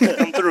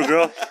 Come through,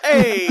 girl.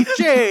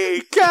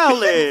 AJ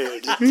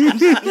Khaled.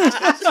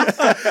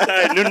 All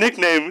right, new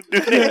nickname.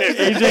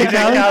 AJ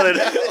Khaled.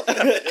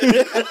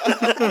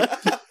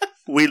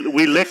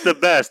 We lick the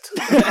best.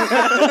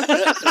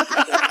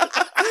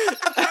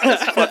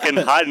 It's fucking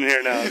hot in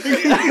here now.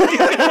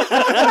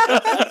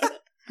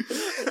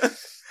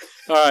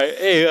 All right,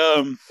 hey,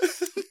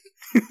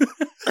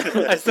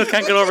 I still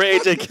can't get over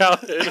AJ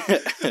Khaled.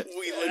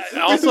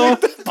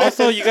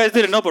 Also, you guys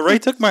didn't know, but Ray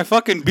took my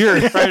fucking beer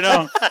right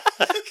now.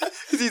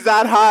 He's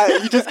that hot.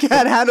 You just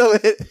can't handle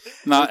it.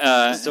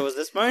 No, So is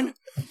this mine?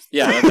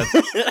 yeah.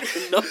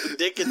 No,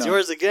 Dick, it's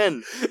yours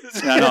again.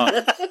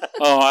 No.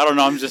 Oh, I don't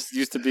know. I'm just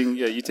used to being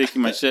you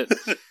taking my shit.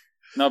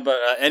 No, but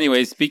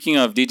anyway, speaking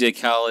of DJ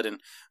Khaled and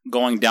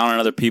going down on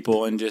other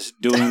people and just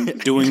doing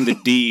the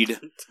deed.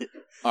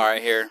 All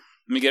right, here.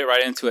 Let me get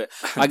right into it.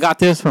 I got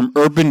this from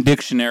Urban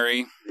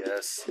Dictionary.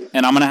 Yes.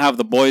 And I'm going to have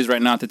the boys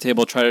right now at the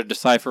table try to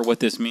decipher what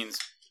this means.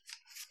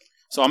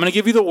 So I'm going to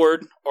give you the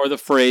word or the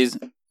phrase.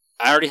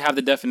 I already have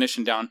the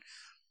definition down.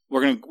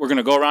 We're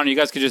gonna go around. You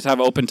guys could just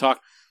have open talk.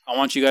 I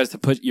want you guys to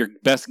put your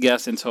best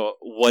guess into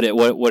what it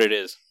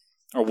is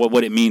or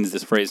what it means,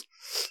 this phrase.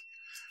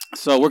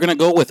 So we're going to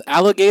go with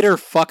alligator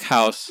fuck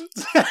house.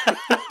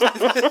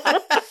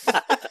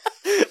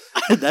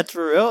 That's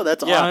for real?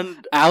 That's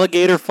on...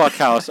 Alligator fuck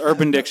house,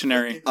 Urban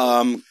Dictionary.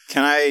 Can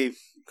I...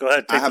 Go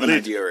ahead. I have an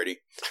idea already.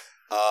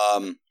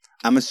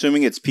 I'm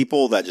assuming it's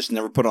people that just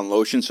never put on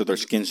lotion, so their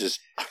skin's just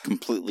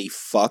completely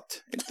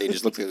fucked. They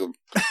just look like a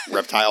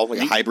reptile, like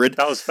a hybrid.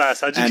 That was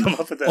fast. How'd you come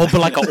up with that? Oh, but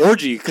like an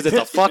orgy, because it's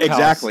a fuck house.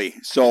 Exactly.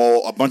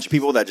 So a bunch of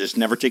people that just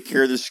never take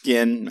care of their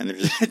skin, and they're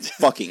just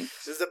fucking.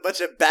 There's a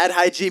bunch of bad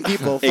hygiene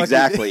people.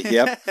 Exactly.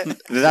 Yep.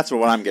 That's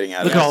what I'm getting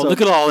at. Look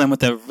at all them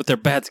with their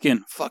bad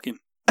skin. Fucking.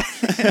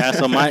 Yeah,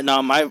 so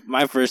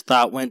my first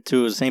thought went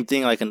to the same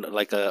thing, like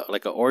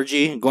a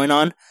orgy going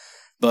on,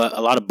 but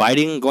a lot of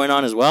biting going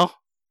on as well.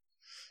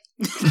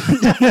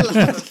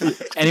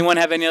 Anyone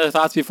have any other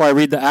thoughts before I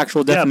read the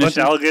actual definition? Yeah, a bunch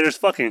of alligators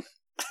fucking.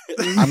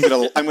 I'm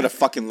gonna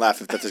fucking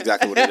laugh if that's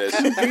exactly what it is.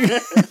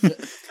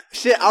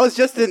 Shit, I was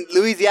just in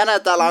Louisiana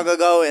not that long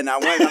ago, and I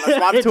went on a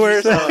swamp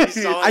tour. So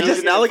I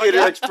just an alligator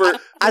expert.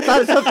 I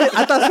thought something.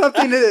 I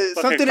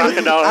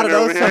don't know.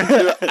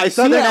 I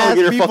seen an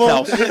alligator fuck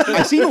house.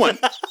 I seen one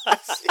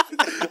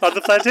On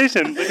the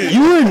plantation.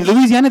 You were in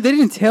Louisiana? They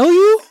didn't tell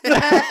you?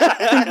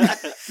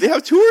 They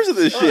have tours of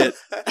this shit.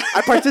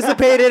 I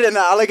participated in the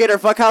alligator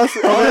fuck house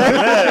over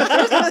there.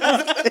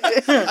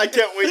 I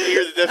can't wait to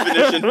hear the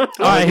definition. All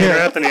right, here.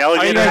 Anthony,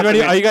 Are you guys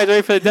ready? Are you guys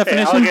ready for the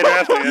definition? Alligator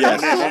Anthony.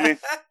 Yes. Homie.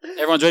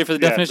 Everyone's ready for the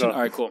definition? Go.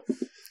 All right, cool.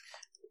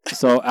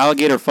 So,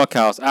 alligator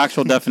fuckhouse,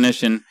 actual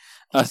definition,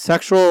 a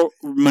sexual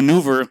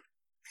maneuver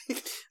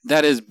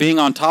that is being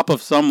on top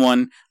of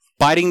someone,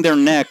 biting their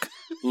neck,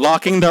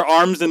 locking their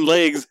arms and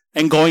legs,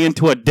 and going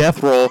into a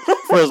death roll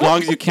for as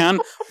long as you can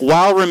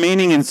while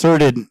remaining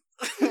inserted.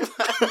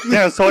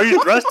 Yeah, so are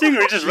you thrusting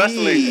or just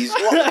wrestling?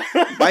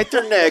 Jeez. Bite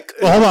their neck.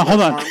 Well,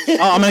 hold on.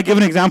 I'm going to give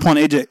an example on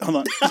AJ. Hold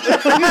on.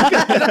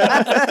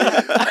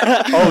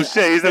 Oh,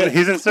 shit,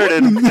 he's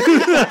inserted.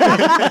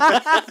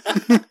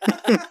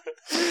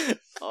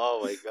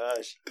 Oh my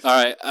gosh!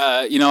 All right,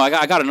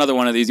 I got another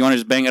one of these. You want to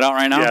just bang it out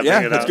right now?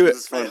 Yeah, let's do it.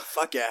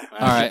 Fuck yeah!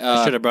 All right,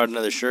 I should have brought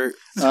another shirt.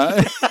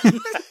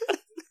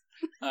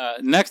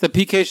 Next, the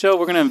PK show.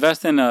 We're gonna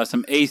invest in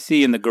some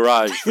AC in the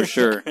garage for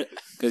sure,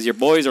 because your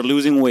boys are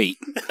losing weight.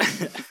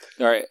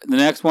 All right, the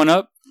next one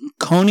up,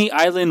 Coney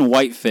Island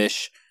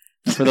whitefish.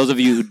 And for those of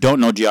you who don't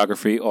know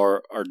geography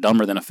or are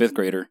dumber than a fifth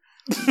grader,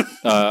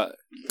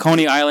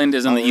 Coney Island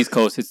is on the East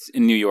Coast. It's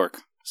in New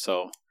York,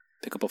 so.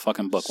 Pick up a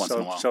fucking book once in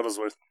a while.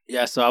 Shuttlesworth.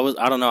 Yeah, so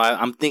I don't know.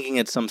 I'm thinking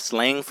it's some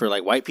slang for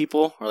like white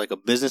people or like a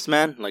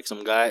businessman, like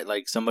some guy,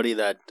 like somebody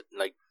that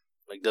like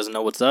doesn't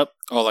know what's up.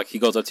 Oh, like he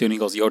goes up to you and he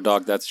goes, "Yo,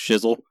 dog, that's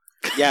shizzle."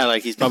 Yeah,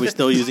 like he's probably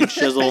still using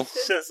shizzle.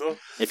 Shizzle.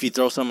 If you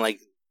throw some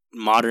like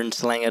modern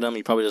slang at him,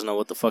 he probably doesn't know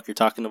what the fuck you're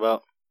talking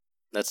about.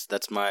 That's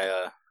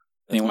my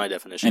my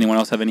definition. Anyone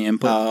else have any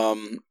input? I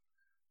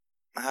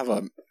have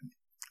a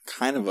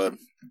kind of a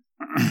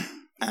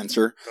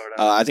answer.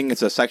 I think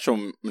it's a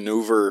sexual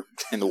maneuver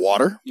in the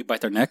water. You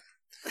bite their neck?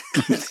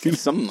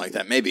 Something like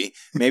that, maybe.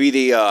 Maybe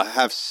they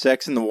have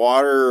sex in the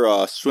water,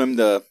 swim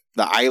the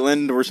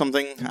island or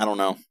something. I don't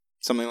know.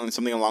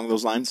 Something along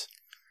those lines.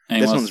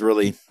 This one's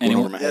really going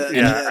over my head.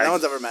 Yeah, that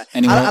one's over my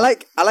head.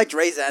 I liked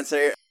Ray's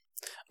answer.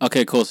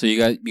 Okay, cool. So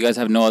you guys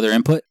have no other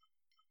input?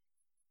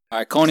 All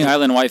right, Coney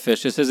Island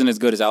whitefish. This isn't as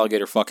good as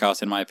alligator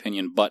fuckhouse in my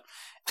opinion, but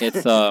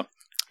it's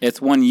it's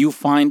when you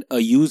find a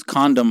used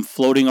condom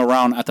floating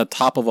around at the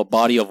top of a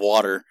body of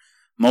water.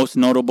 Most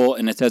notable,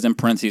 and it says in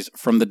parentheses,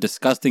 from the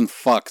disgusting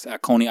fucks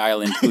at Coney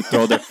Island who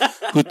throw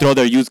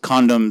their used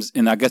condoms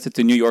in. I guess it's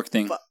a New York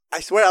thing. But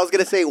I swear I was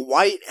gonna say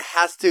white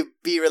has to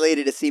be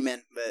related to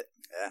semen, but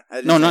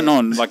yeah. No,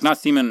 like not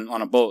semen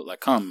on a boat,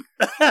 like cum.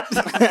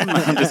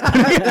 I'm just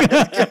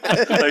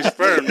like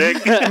sperm,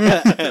 Nick.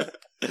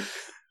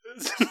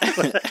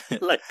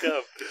 Like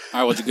All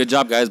right, well, good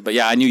job, guys. But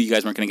yeah, I knew you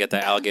guys weren't gonna get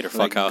that alligator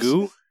fuckhouse.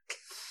 Goo?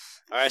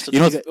 All right, so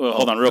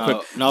hold on, real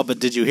quick. No, but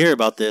did you hear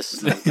about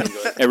this?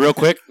 Hey, real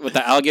quick, with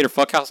the alligator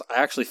fuckhouse,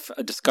 I actually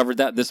discovered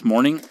that this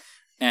morning,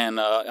 and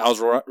I was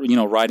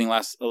writing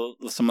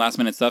some last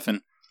minute stuff, and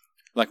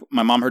like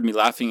my mom heard me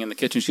laughing in the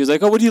kitchen. She was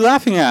like, "Oh, what are you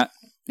laughing at?"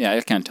 Yeah, I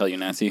can't tell you,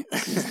 Nancy.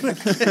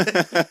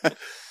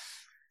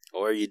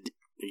 Or you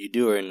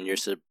do, and you're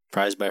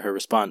surprised by her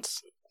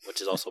response,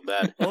 which is also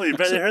bad. Oh, you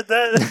barely heard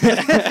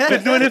that?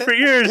 Been doing it for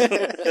years.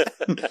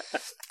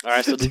 All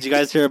right, so did you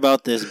guys hear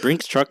about this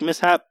Brinks truck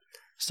mishap?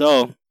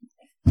 So,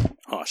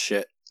 oh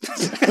shit.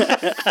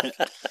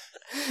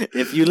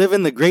 If you live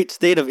in the great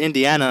state of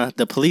Indiana,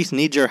 the police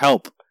need your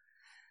help.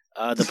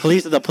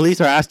 The police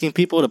are asking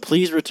people to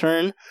please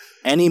return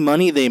any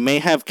money they may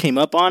have came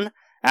up on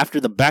after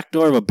the back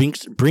door of a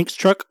Brinks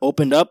truck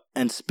opened up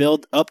and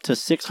spilled up to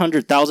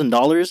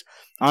 $600,000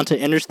 onto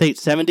Interstate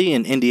 70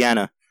 in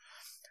Indiana.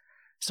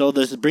 So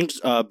this Brinks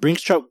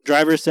truck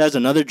driver says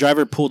another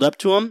driver pulled up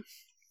to him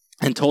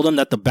and told him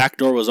that the back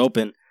door was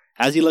open.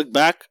 As he looked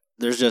back,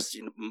 there's just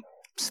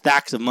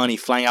stacks of money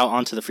flying out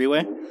onto the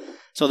freeway.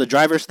 So the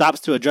driver stops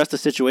to address the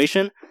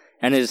situation,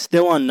 and it is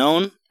still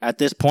unknown at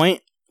this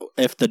point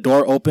if the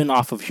door opened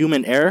off of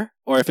human error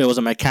or if it was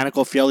a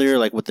mechanical failure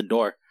like with the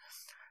door.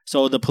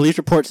 So the police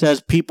report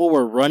says people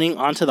were running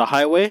onto the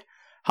highway,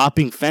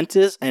 hopping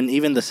fences, and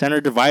even the center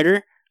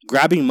divider,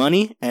 grabbing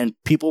money, and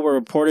people were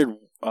reported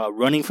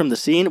running from the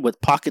scene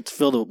with pockets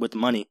filled with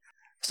money.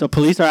 So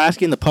police are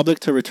asking the public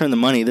to return the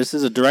money. This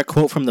is a direct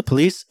quote from the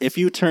police. If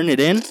you turn it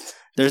in,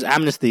 there's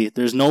amnesty.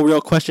 There's no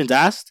real questions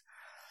asked.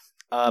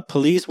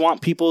 Police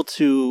want people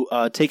to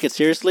take it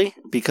seriously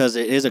because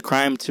it is a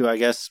crime to, I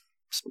guess,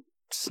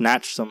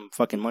 snatch some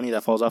fucking money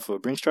that falls off of a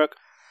Brinks truck.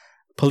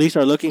 Police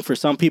are looking for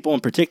some people in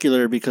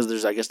particular because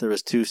there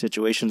was two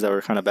situations that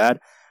were kind of bad.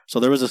 So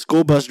there was a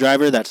school bus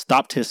driver that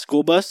stopped his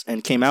school bus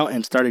and came out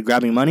and started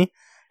grabbing money.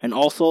 And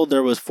also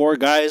there was 4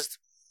 guys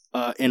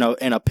in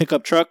a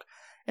pickup truck,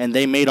 and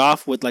they made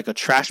off with like a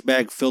trash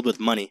bag filled with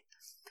money.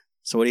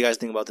 So what do you guys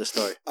think about this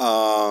story?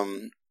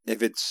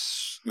 If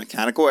it's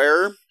mechanical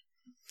error,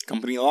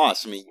 company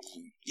loss. I mean,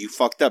 you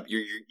fucked up.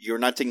 You're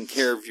not taking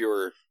care of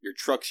your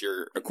trucks,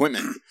 your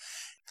equipment.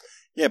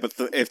 Yeah, but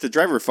if the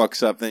driver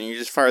fucks up, then you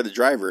just fire the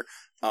driver.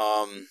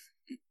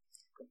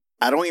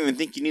 I don't even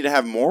think you need to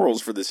have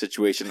morals for this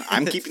situation.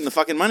 I'm keeping the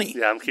fucking money.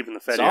 Yeah, I'm keeping the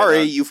fed.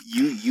 Sorry, you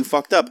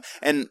fucked up.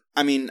 And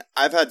I mean,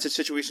 I've had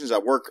situations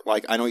at work.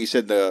 Like I know you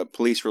said the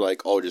police were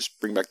like, "Oh, just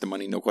bring back the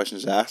money, no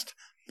questions asked."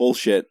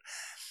 Bullshit.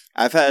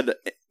 I've had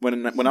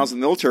when I was in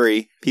the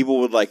military, people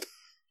would like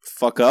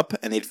fuck up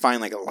and they'd find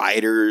like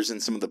lighters in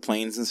some of the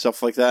planes and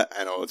stuff like that.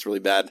 I know it's really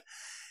bad.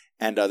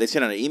 And they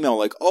sent out an email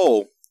like,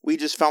 "Oh, we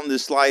just found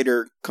this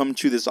lighter. Come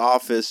to this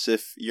office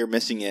if you're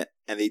missing it."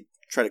 And they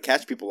try to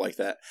catch people like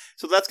that.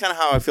 So that's kind of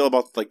how I feel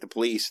about like the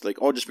police. Like,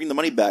 "Oh, just bring the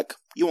money back.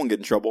 You won't get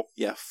in trouble."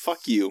 Yeah,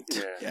 fuck you.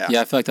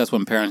 Yeah, I feel like that's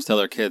when parents tell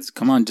their kids,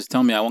 "Come on, just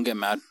tell me. I won't get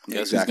mad."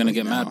 Guess who's gonna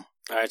get mad?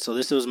 All right, so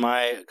this was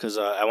because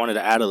I wanted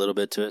to add a little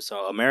bit to it.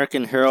 So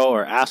American hero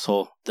or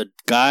asshole, the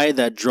guy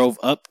that drove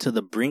up to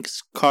the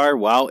Brinks car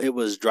while it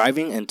was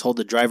driving and told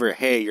the driver,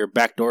 "Hey, your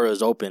back door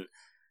is open."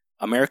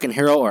 American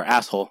hero or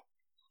asshole?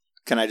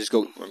 Can I just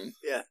go?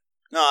 Yeah.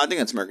 No, I think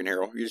that's American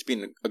hero. You're just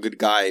being a good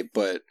guy,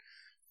 but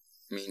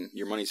I mean,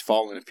 your money's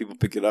falling if people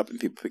pick it up and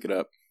people pick it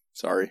up.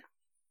 Sorry.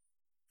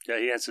 Yeah,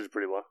 he answered it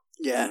pretty well.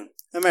 Yeah.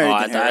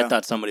 American hero. I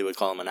thought somebody would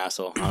call him an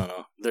asshole. I don't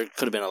know. There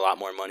could have been a lot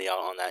more money out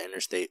on that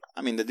interstate.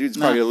 I mean, the dude's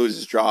probably going to lose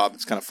his job.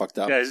 It's kind of fucked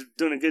up. Yeah, he's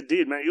doing a good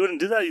deed, man. You wouldn't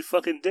do that, you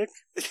fucking dick.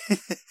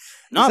 Because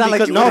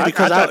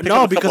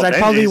I'd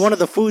probably be one of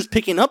the fools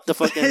picking up the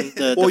fucking.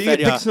 Well, you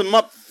pick them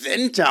up,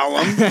 then tell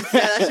them. Yeah,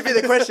 that should be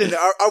the question.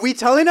 Are we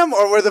telling them,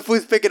 or were the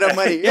fools picking up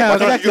money? Yeah,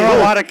 exactly. Throw a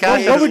wad of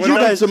cash. What would you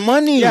guys? Some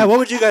money. Yeah, what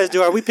would you guys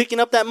do? Are we picking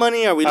up that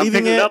money? Are we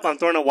leaving picking it up? I'm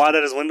throwing a wad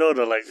at his window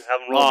to like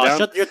have him roll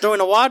down. You're throwing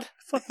a wad?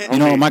 You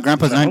know, my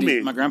grandpa's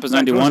 90. My grandpa's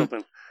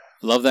 91.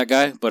 Love that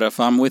guy, but if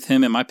I'm with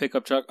him in my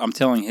pickup truck, I'm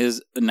telling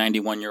his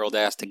 91-year-old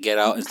ass to get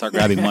out and start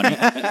grabbing money.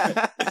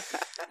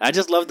 I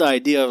just love the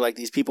idea of like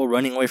these people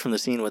running away from the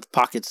scene with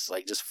pockets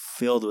like just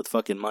filled with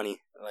fucking money,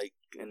 like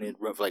and it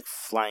like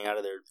flying out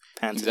of their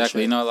pants.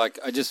 Exactly. You know, like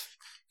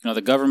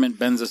the government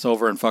bends us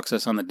over and fucks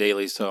us on the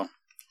daily. So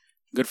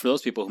good for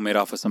those people who made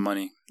off with some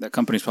money. That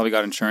company's probably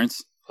got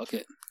insurance. Fuck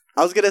it.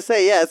 I was gonna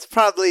say, yeah, it's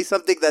probably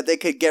something that they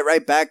could get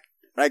right back,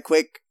 right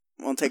quick.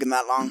 Won't take them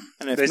that long.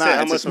 And if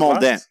not, it's a small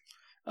dent.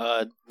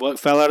 What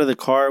fell out of the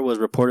car was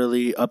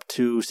reportedly up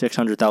to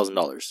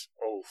 $600,000.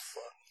 Oh,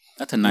 fuck.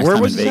 That's a nice Where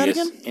time was in that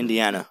Vegas. again?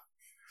 Indiana.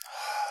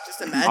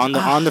 Just imagine.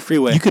 On the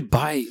freeway. You could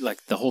buy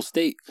like the whole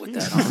state with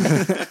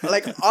that. Huh?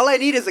 Like, all I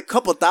need is a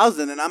couple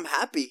thousand and I'm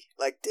happy.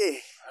 Like, dude.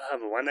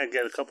 But why not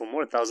get a couple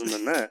more thousand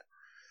than that?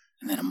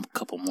 And then a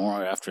couple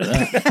more after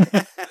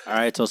that. All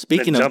right, so Then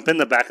speaking jump in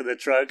the back of the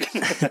truck.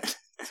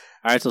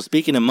 All right, so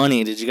speaking of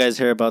money, did you guys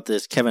hear about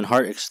this Kevin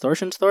Hart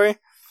extortion story?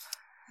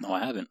 No,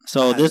 I haven't.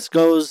 So this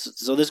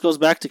goes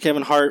back to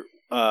Kevin Hart,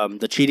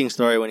 the cheating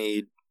story when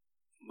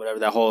whatever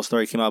that whole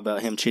story came out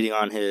about him cheating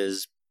on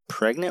his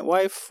pregnant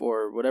wife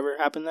or whatever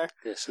happened there.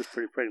 Yeah, she was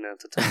pretty pregnant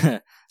at the time.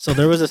 So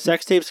there was a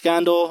sex tape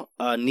scandal.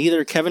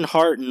 Neither Kevin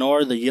Hart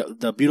nor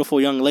the beautiful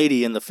young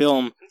lady in the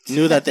film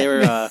knew that they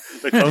were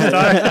The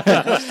co-star?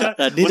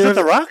 neither Was it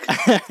The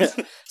Rock?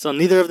 So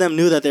neither of them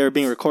knew that they were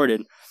being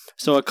recorded.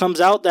 So it comes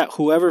out that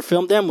whoever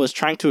filmed them was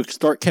trying to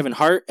extort Kevin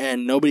Hart,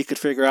 and nobody could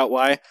figure out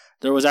why.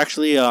 There was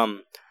actually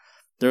a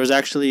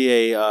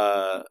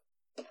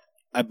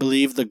I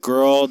believe the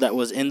girl that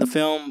was in the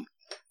film.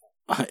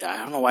 I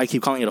don't know why I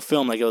keep calling it a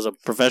film, like it was a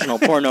professional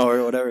porno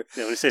or whatever.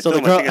 Yeah, when you say So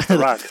film, the girl, I think it's The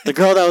Rock. the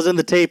girl that was in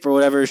the tape or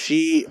whatever,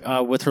 she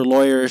with her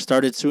lawyer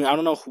started suing. I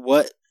don't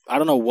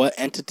know what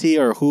entity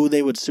or who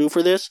they would sue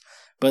for this,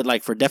 but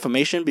like for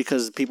defamation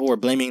because people were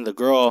blaming the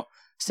girl,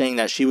 saying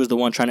that she was the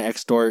one trying to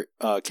extort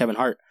Kevin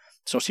Hart.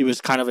 So she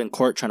was kind of in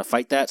court trying to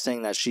fight that,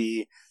 saying that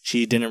she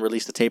didn't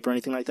release the tape or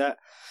anything like that.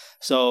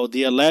 So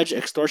the alleged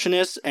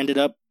extortionist ended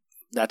up.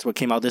 That's what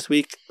came out this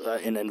week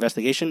in an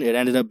investigation. It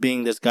ended up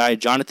being this guy,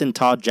 Jonathan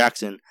Todd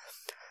Jackson.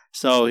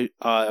 So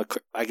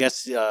I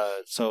guess,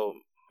 so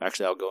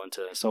actually I'll go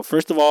into it. So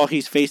first of all,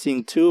 he's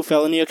facing 2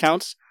 felony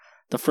accounts.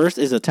 The first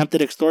is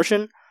attempted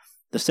extortion.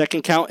 The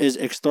second count is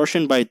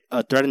extortion by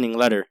a threatening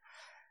letter.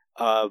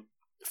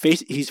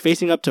 He's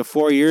facing up to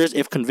 4 years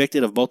if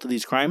convicted of both of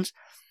these crimes.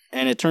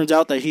 And it turns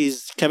out that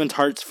he's Kevin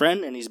Hart's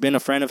friend, and he's been a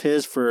friend of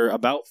his for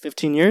about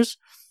 15 years.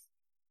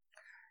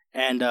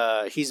 And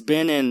he's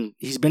been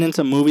in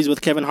some movies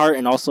with Kevin Hart,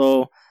 and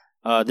also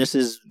this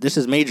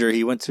is major.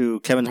 He went to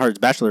Kevin Hart's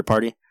bachelor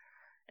party,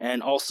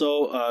 and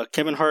also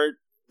Kevin Hart.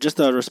 Just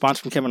a response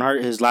from Kevin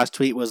Hart. His last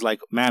tweet was like,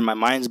 "Man, my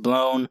mind's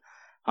blown.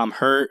 I'm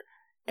hurt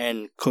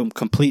and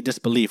complete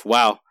disbelief."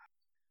 Wow.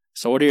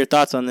 So, what are your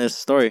thoughts on this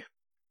story?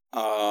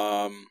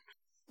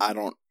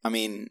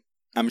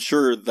 I'm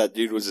sure that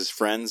dude was his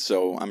friend,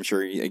 so I'm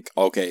sure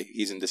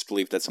he's in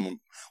disbelief that someone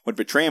would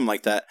betray him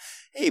like that.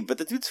 Hey, but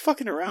the dude's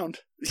fucking around.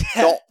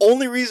 The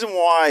only reason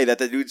why that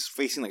the dude's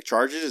facing like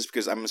charges is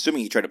because I'm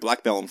assuming he tried to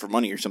blackmail him for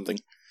money or something.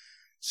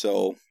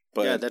 So,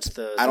 but yeah,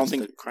 I don't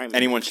think crime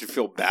anyone should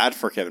feel bad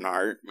for Kevin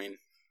Hart. I mean,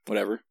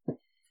 whatever.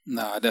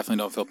 No, I definitely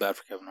don't feel bad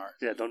for Kevin Hart.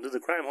 Yeah, don't do the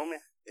crime, homie.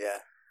 Yeah.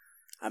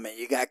 I mean,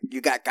 you got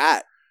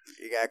caught.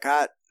 You got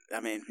caught. I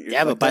mean,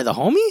 Yeah, but by the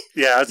homie?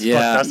 Yeah, that's the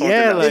only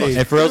Yeah, thing like- that-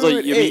 Hey, for real,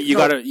 Dude, you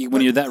gotta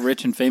when you're that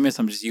rich and famous,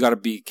 you gotta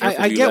be careful.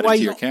 I you get let why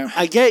into you. your camp.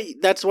 I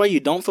get that's why you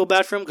don't feel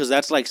bad for him because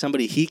that's like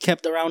somebody he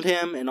kept around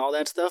him and all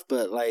that stuff.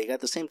 But like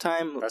at the same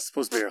time, That's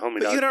supposed to be your homie,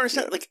 But dog. you don't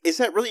understand. Like, is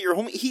that really your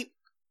homie? He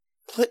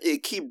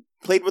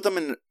played with them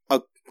in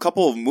a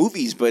couple of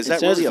movies, but is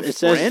that really a it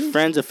friend? says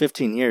friends of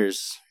 15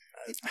 years.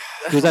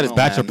 He was at his Oh,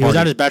 bachelor man. He was party.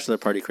 at his bachelor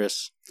party,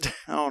 Chris.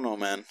 I don't know,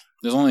 man.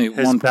 There's only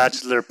His one.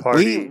 bachelor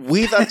party.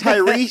 We thought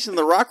Tyrese and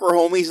The Rock were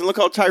homies, and look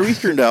how Tyrese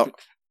turned out.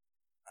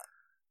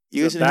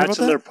 You guys The didn't hear about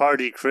bachelor that?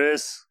 party,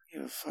 Chris.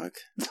 Yeah, fuck.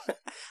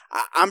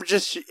 I'm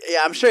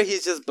sure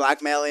he's just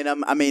blackmailing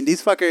them. I mean,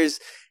 these fuckers,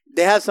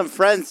 they have some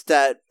friends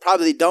that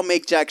probably don't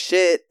make jack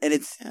shit, and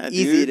it's Yeah,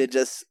 easy dude. to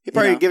just. He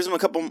probably you know, gives him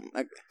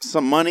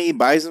some money,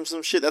 buys him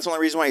some shit. That's the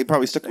only reason why he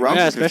probably stuck around.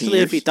 Yeah, for 15 especially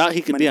if he years. thought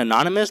he could be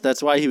anonymous.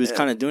 That's why he was Yeah.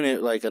 kind of doing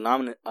it like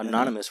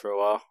anonymous for a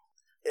while.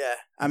 Yeah,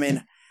 I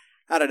mean,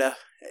 I don't know.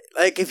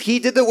 Like, if he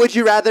did the would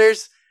you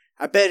rathers,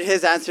 I bet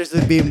his answers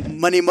would be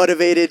money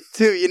motivated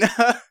too. You know.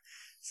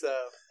 So,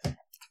 I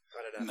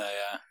don't know. No,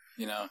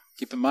 yeah,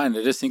 keep in mind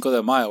it is Cinco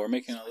de Mayo. We're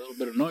making a little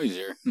bit of noise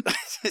here.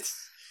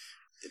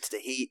 It's the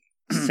heat.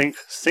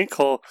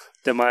 Sinkhole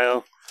de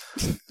Mayo.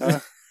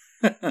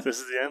 This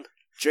is the end.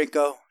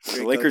 Drinko.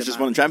 The Lakers just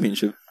won the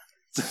championship.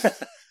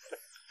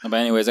 But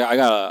anyways, I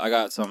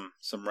got some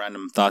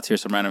random thoughts here,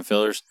 some random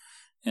fillers,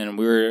 and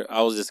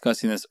I was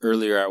discussing this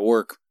earlier at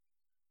work,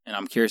 and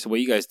I'm curious what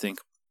you guys think.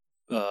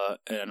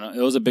 And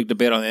it was a big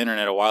debate on the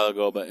internet a while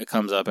ago, but it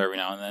comes up every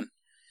now and then.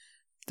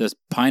 Does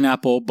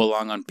pineapple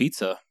belong on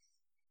pizza?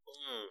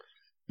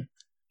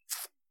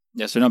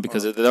 Yes or no?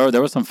 Because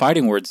there was some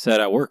fighting words said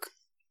at work.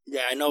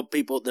 Yeah, I know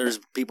there's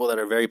people that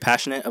are very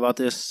passionate about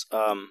this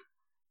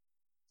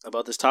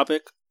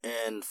topic,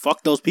 and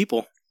fuck those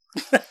people.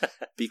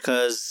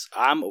 Because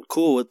I'm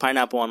cool with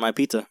pineapple on my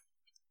pizza.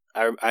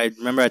 I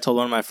remember I told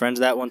one of my friends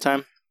that one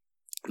time,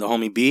 the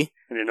homie B,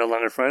 And you're no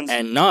longer friends?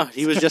 and no,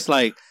 he was just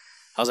like,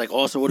 I was like,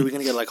 oh, so what are we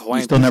gonna get, like Hawaiian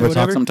You still pizza or never talk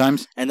whatever?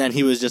 sometimes? And then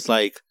he was just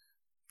like,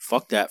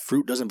 fuck that,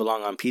 fruit doesn't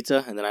belong on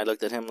pizza. And then I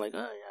looked at him like, oh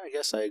yeah, I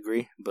guess I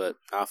agree, but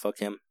nah, fuck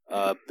him.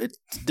 It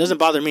doesn't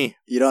bother me.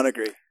 You don't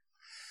agree.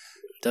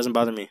 It doesn't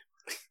bother me.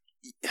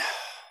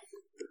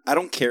 I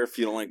don't care if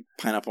you don't like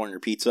pineapple on your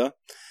pizza,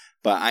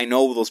 but I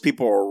know those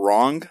people are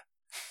wrong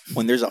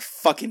when there's a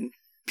fucking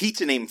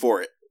pizza name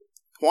for it.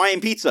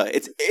 Hawaiian pizza.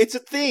 It's a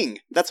thing.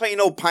 That's how you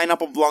know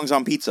pineapple belongs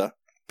on pizza.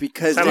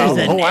 Because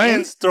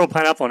Hawaiians throw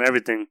pineapple on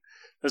everything.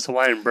 There's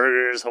Hawaiian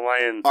burgers,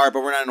 Hawaiian... All right,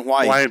 but we're not in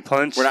Hawaii. Hawaiian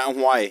punch. We're not in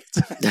Hawaii.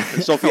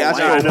 So if you ask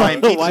for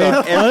Hawaiian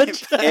Hawaiian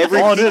pizza,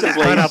 every pizza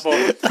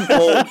place,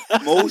 well,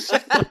 most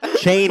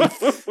chain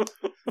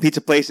pizza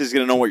places is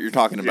going to know what you're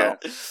talking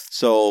about.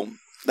 So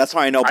that's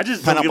how I know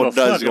pineapple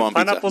does go on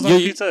pizza. Pineapple's on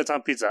pizza, it's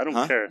on pizza. I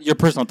don't care. Your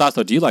personal thoughts,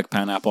 though. Do you like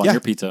pineapple on your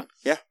pizza?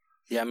 Yeah.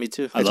 Yeah, me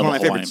too. I love a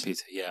Hawaiian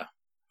pizza. Yeah.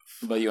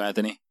 What about you,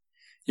 Anthony?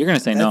 You're going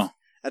to say no.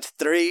 That's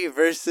 3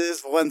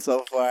 versus 1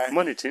 so far. Come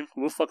on, your team.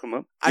 We'll fuck them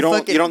up. You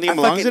don't think it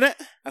belongs in it?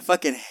 I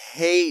fucking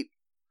hate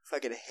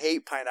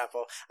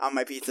pineapple on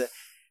my pizza.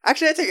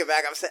 Actually, I take it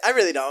back. I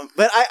really don't.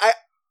 But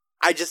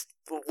I just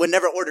would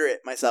never order it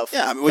myself.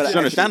 Yeah, I mean, which is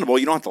understandable.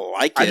 You don't have to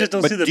like it. I just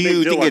don't see the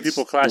big deal why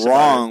people clash about it.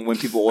 Wrong when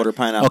people order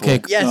pineapple?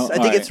 Okay. Yes, I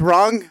think it's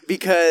wrong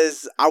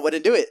because I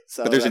wouldn't do it.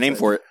 So but there's a name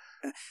for it.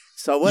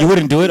 So what? You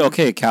wouldn't do it?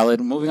 Okay,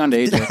 Khaled. Moving on to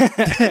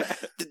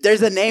AJ.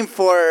 There's a name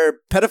for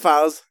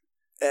pedophiles.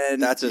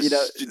 And that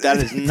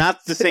is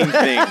not the same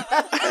thing.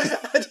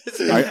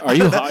 Are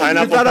you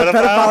pineapple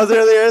pedophiles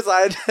earlier? So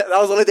that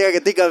was the only thing I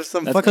could think of.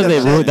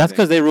 That's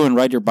because they ruined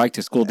Ride Your Bike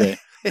to School Day.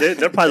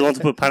 They're probably the ones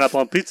who put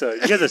pineapple on pizza.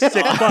 You guys are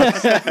sick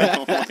fucks.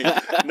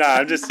 Nah,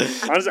 I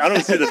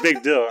don't see the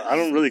big deal. I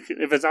don't really.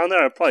 If it's on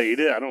there, I'd probably eat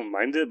it. I don't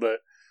mind it, but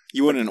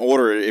you wouldn't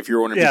order it if you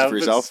were ordering pizza for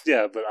yourself.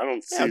 Yeah, but I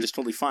don't see. Yeah, just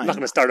totally fine. I'm not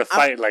going to start a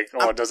fight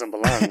it doesn't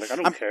belong. Like I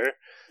don't care.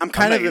 I'm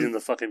not eating the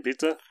fucking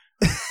pizza.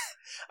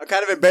 I'm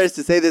kind of embarrassed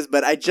to say this,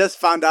 but I just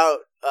found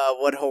out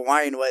what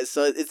Hawaiian was.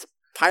 So it's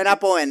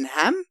pineapple and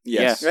ham?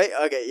 Yes. Right?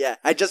 Okay, yeah.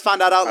 I just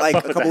found that out like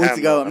a couple weeks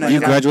ago.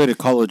 You graduated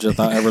college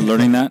without ever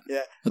learning that?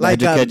 Yeah.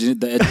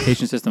 The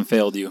education system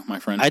failed you, my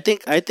friend. I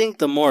think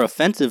the more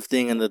offensive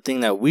thing and the thing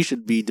that we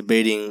should be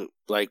debating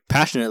like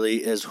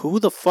passionately is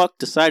who the fuck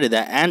decided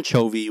that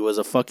anchovy was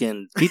a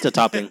fucking pizza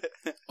topping?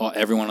 Oh,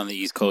 everyone on the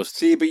East Coast.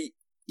 See, but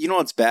you know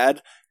what's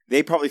bad?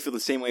 They probably feel the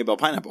same way about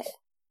pineapple.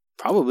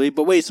 Probably,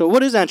 but wait. So,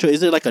 what is anchovy?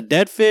 Is it like a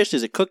dead fish?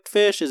 Is it cooked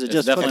fish? Is it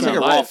just fucking it's like a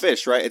raw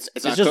fish, right? It's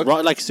just raw,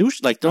 like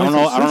sushi. Like I don't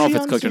know if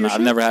it's cooked or not.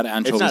 I've never had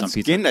anchovies on pizza.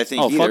 Skinned, I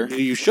think. Either. Fuck,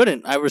 you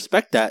shouldn't. I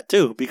respect that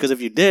too, because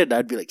if you did,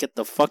 I'd be like, get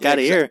the fuck out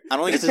of here. I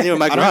don't think this isn't even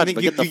my garage,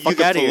 but get the fuck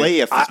out of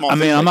here. I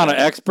mean, I'm not an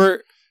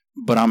expert,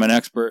 but I'm an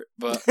expert.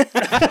 But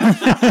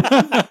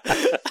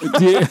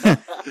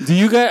do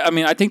you guys? I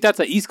mean, I think that's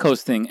an East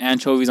Coast thing.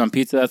 Anchovies on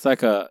pizza. That's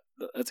like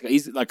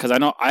easy, like, because I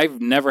know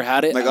I've never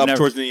had it. Like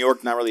towards New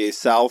York, not really a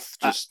South.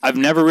 I've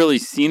never really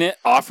seen it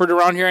offered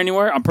around here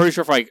anywhere. I'm pretty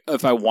sure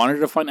if I wanted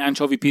to find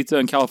anchovy pizza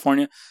in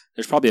California,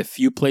 there's probably a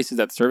few places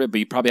that serve it, but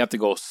you probably have to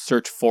go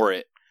search for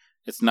it.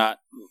 It's not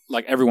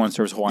like everyone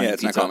serves Hawaiian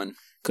pizza. It's not common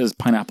because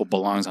pineapple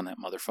belongs on that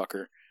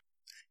motherfucker.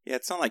 Yeah,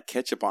 it's not like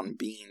ketchup on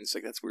beans.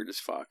 Like that's weird as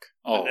fuck.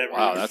 Oh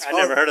wow, I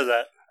never heard of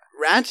that.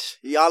 Ranch?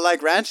 Y'all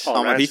like ranch?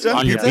 On my pizza?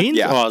 On your beans?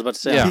 Yeah. Oh, I was about to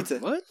say Pizza.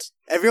 What?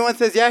 Everyone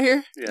says yeah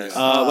here?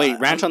 Yeah. Wait,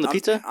 ranch on the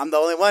pizza? I'm the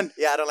only one.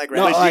 Yeah, I don't like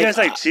ranch. No, you guys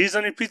like cheese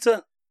on your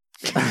pizza?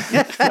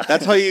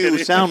 That's how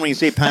you sound when you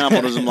say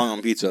pineapple doesn't belong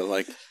on pizza.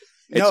 Like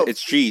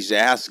it's cheese. It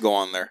has to go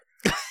on there.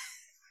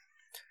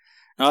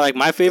 No, like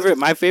my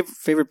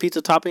favorite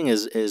pizza topping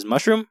is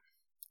mushroom.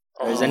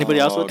 Is anybody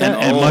else with that?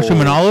 And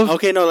mushroom and olive?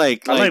 Okay, no,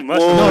 like mushroom.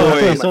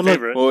 My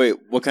favorite. Wait,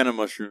 what kind of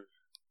mushroom?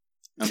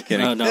 I'm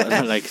kidding. No,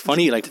 like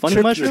funny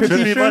mushroom,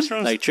 trippy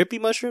mushrooms, like trippy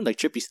mushroom, like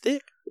trippy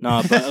stick.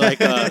 No,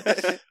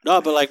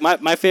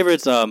 but my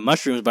favorite's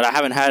mushrooms. But I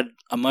haven't had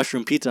a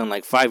mushroom pizza in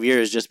like 5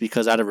 years, just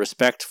because out of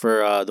respect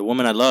for the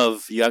woman I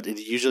love, you have to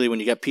usually when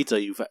you get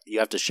pizza, you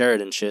have to share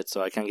it and shit.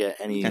 So I can't get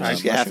any. Can I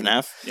just get half and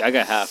half? Yeah, I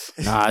got half.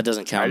 Nah, it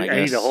doesn't count.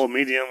 I eat a whole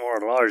medium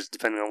or a large,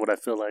 depending on what I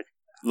feel like.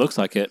 Looks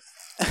like it.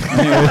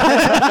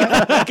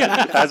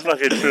 That's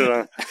fucking true,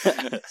 huh?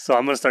 So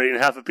I'm gonna start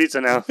eating half a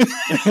pizza now.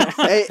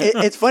 Hey,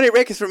 it's funny,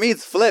 Rick, because for me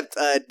it's flipped.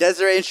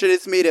 Desiree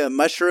introduced me to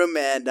mushroom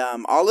and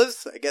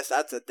olives. I guess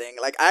that's a thing.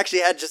 Like I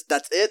actually had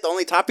that's it, the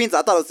only toppings.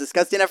 I thought it was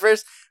disgusting at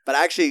first, but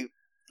I actually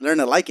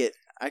learned to like it.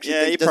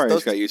 You probably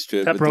just got used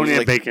to it. Pepperoni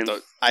and bacon.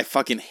 I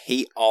fucking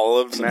hate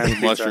olives and hate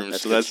mushrooms,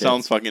 so that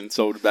sounds fucking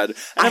so bad.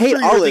 I hate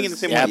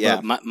olives.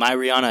 But my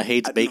Rihanna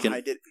hates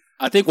bacon.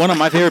 I think one of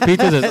my favorite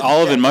pizzas is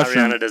olive and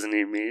mushroom. Rihanna doesn't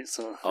eat meat,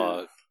 so.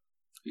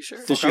 You sure?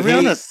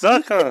 Rihanna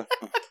suck, huh?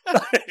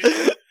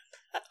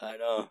 I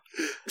know.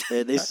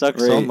 They suck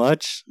so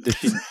much.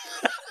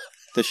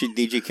 Does she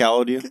DJ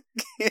Khaled you?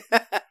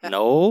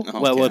 No. Okay.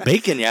 Well,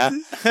 bacon, yeah.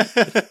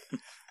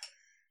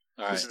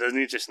 All right. She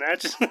doesn't eat your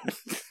snatches. All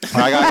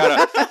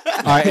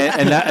right,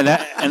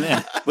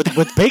 and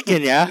with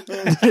bacon, yeah.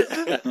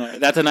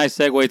 That's a nice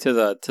segue to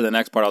the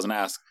next part I was gonna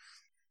ask.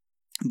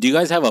 Do you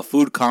guys have a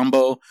food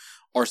combo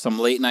or some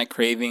late night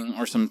craving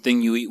or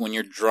something you eat when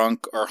you're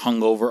drunk or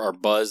hungover or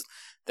buzzed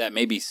that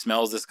maybe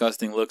smells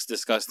disgusting, looks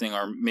disgusting,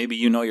 or maybe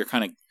you're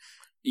kind of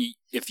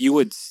if you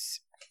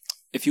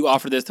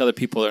offer this to other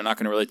people, they're not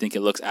going to really think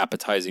it looks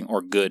appetizing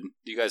or good.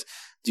 Do you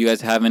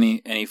guys have any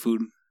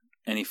food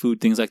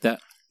things like that?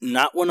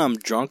 Not when I'm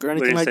drunk or What,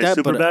 anything you like say that.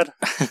 super but,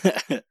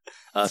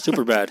 bad?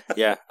 super bad.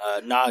 Yeah.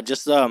 Nah,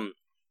 just like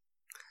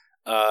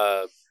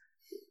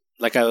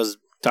I was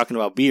talking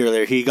about B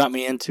earlier. He got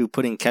me into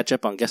putting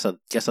ketchup on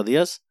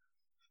quesadillas.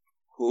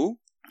 Who?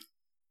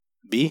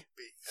 B.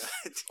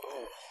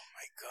 Oh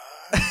my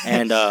god!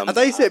 And I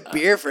thought you said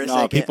beer for a no,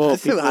 second.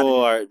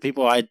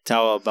 people I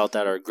tell about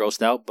that are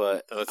grossed out,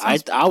 but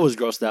I was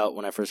grossed out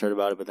when I first heard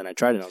about it. But then I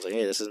tried it, and I was like,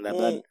 hey, this isn't that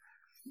bad.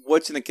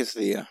 What's in the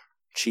quesadilla?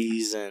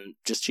 Cheese and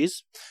just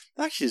cheese.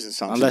 Actually, doesn't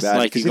sound Unless, too bad.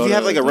 like, Because you if go you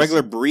have to, like a like,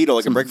 regular burrito,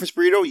 like a breakfast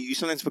burrito, you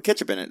sometimes put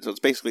ketchup in it. So it's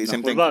basically the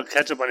same What thing. about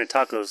ketchup on your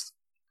tacos?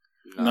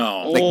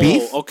 No. Like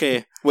beef?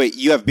 Okay. Wait,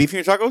 you have beef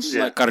in your tacos?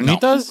 Yeah. Like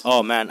carnitas?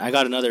 Oh man, I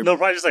got another. No,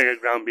 probably just like a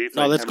ground beef.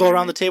 No, like let's go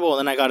around the hamburger table,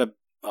 and then I got a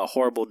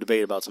horrible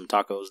debate about some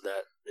tacos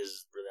that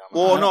is really on my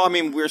Well, mind. no, I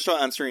mean, we're still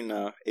answering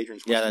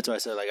Adrian's question. Yeah, that's why I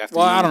said like after.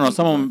 Well, you- I don't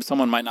know.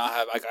 Someone might not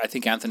have. I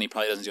think Anthony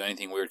probably doesn't do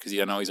anything weird because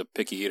I know he's a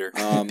picky eater.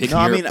 No,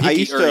 I mean, I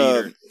used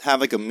to have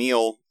like a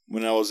meal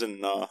when I was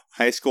in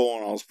high school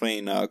and I was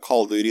playing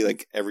Call of Duty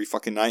like every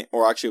fucking night.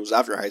 Or actually, it was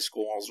after high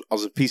school. I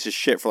was a piece of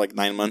shit for like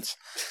 9 months.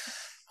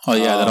 Oh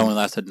yeah, that only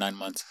lasted 9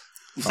 months.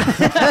 But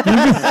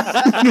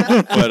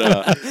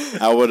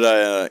I would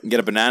get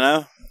a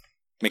banana,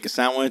 make a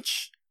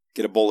sandwich,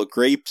 get a bowl of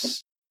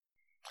grapes,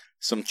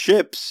 some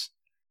chips,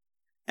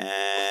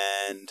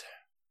 and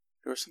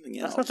there was something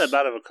else. That's not that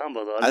bad of a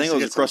combo, though. I think it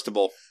was a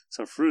Crustable.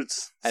 Some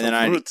fruits. And then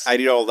I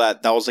did all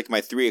that. That was like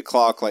my 3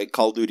 o'clock like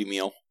Call of Duty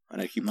meal.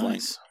 And I keep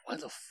playing. Why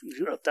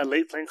you're up that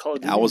late playing Call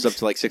of Duty? I was up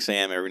to like 6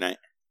 a.m. every night.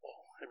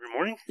 Every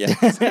morning? Yeah.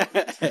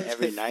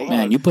 every night.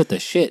 Man, you put the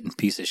shit and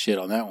piece of shit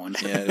on that one.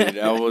 Yeah, dude.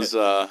 I was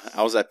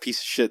that piece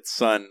of shit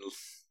son.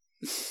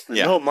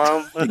 Yeah. No,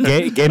 Mom.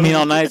 Gaming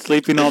all night,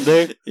 sleeping all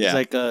day. Yeah.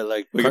 It's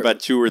like wake up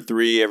at 2 or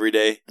 3 every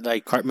day.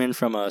 Like Cartman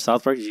from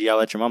South Park. You yell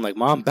at your mom like,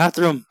 "Mom,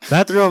 bathroom,"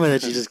 and then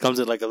she just comes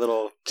in like a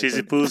little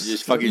cheesy poos.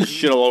 Just fucking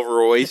shit all over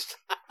her waist.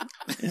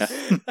 Yeah.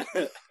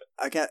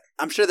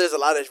 I'm sure there's a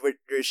lot of weird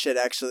shit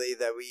actually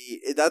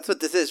that's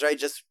what this is, right?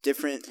 Just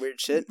different weird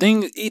shit.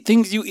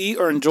 Things you eat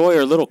or enjoy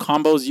or little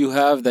combos you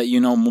have that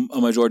a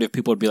majority of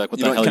people would be like, what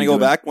the hell can are I you go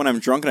doing? back when I'm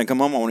drunk and I come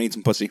home, I want to eat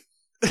some pussy.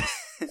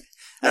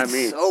 That's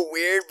so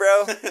weird,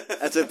 bro.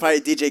 That's what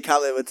probably DJ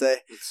Khaled would say.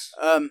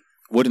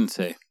 Wouldn't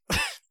say.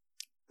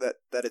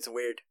 That it's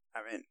weird.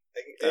 I mean,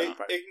 it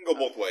can go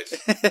both ways.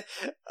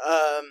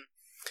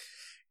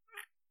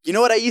 You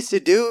know what I used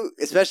to do,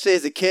 especially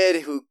as a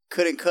kid who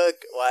couldn't cook?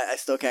 Well, I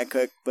still can't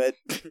cook, but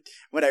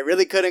when I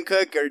really couldn't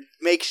cook or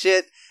make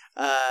shit,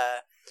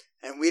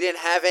 and we didn't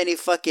have any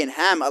fucking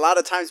ham. A lot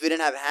of times we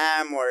didn't have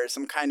ham or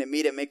some kind of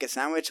meat to make a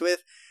sandwich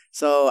with.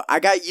 So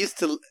I got used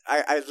to,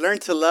 I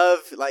learned to love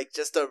like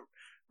just a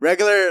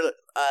regular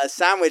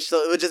sandwich. So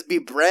it would just be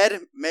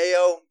bread,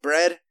 mayo,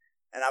 bread,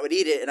 and I would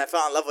eat it. And I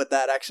fell in love with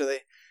that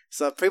actually.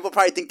 So people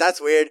probably think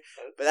that's weird,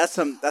 but that's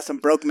some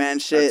broke man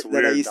shit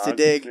that I used to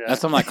dig. Yeah.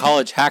 That's some like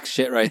college hack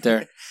shit right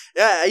there.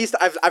 Yeah,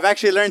 I've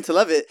actually learned to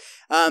love it.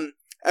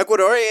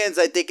 Ecuadorians,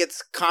 I think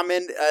it's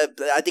common.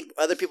 I think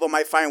other people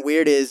might find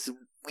weird is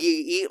we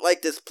eat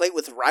like this plate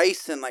with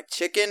rice and like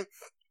chicken,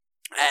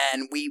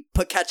 and we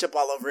put ketchup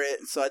all over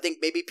it. So I think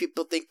maybe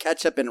people think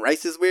ketchup and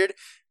rice is weird,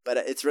 but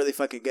it's really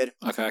fucking good.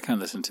 Okay, I can't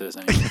listen to this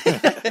anymore.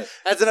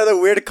 That's another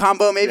weird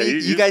combo. Maybe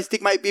you guys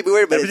think might be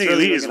weird, but everything it's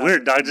really you eat is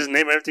weird, dog. Just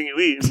name everything you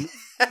eat.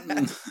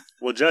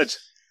 We'll judge.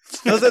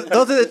 Those are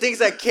the things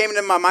that came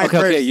into my mind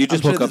first. Okay, you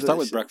just woke up. Start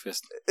with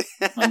breakfast.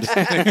 Do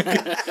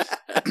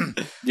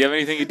you have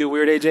anything you do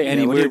weird, AJ?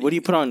 Any weird? What do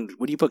you put on?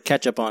 What do you put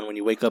ketchup on when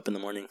you wake up in the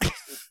morning?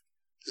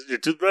 Your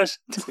toothbrush?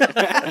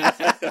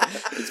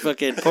 It's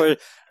fucking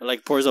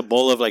pours a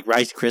bowl of like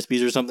Rice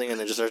Krispies or something, and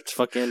then just starts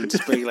fucking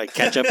spraying like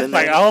ketchup in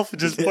there. Like Alf,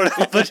 just pour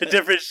a bunch of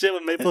different shit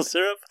with maple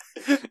syrup.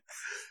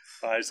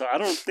 Alright, so I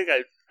don't think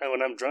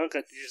when I'm drunk,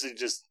 I usually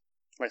just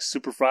like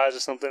super fries or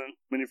something,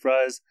 mini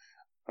fries.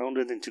 I don't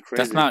do anything too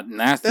crazy. That's not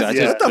nasty. That's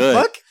what the good.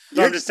 fuck?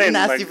 No, I'm just saying,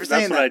 nasty like, for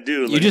saying that's what I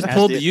do. You like, just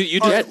pulled. You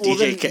just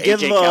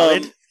DJ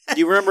Khaled. Do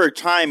you remember a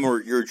time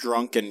where you're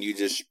drunk and you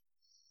just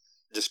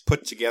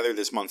put together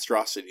this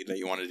monstrosity that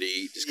you wanted to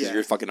eat just because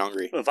you're fucking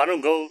hungry? If I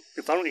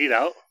don't eat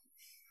out,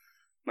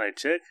 my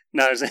chick.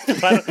 No, I'm saying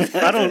if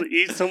I don't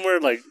eat somewhere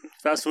like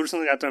fast food or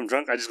something after I'm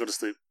drunk, I just go to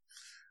sleep.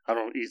 I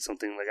don't eat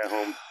something like at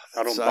home.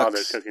 I don't bother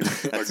cooking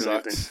or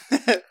doing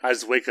anything. I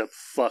just wake up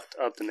fucked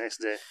up the next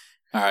day.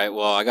 All right,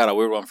 well, I got a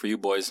weird one for you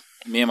boys.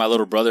 Me and my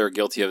little brother are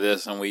guilty of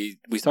this, and we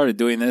started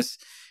doing this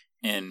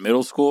in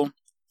middle school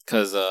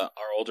because our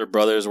older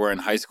brothers were in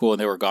high school and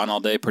they were gone all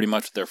day pretty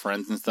much with their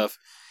friends and stuff.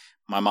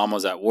 My mom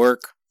was at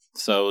work,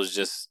 so it was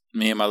just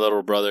me and my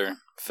little brother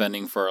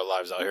fending for our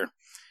lives out here.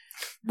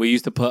 We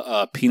used to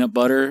put peanut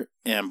butter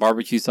and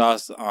barbecue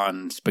sauce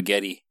on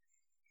spaghetti.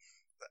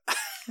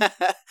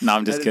 No,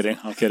 I'm just kidding.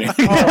 I'm kidding. I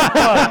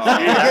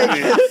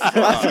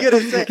was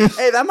gonna say,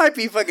 hey, that might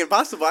be fucking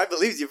possible. I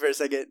believe you for a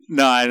second.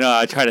 No, I know.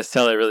 I try to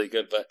sell it really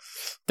good, but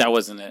that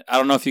wasn't it. I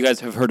don't know if you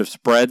guys have heard of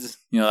spreads.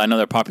 I know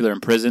they're popular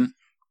in prison.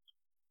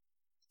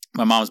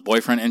 My mom's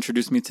boyfriend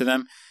introduced me to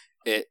them.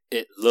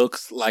 It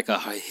looks like a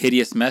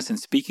hideous mess. And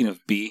speaking of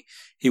B,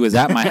 he was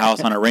at my house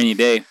on a rainy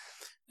day,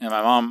 And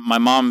my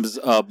mom's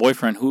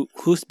boyfriend,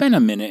 who spent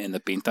a minute in the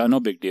Pinta, no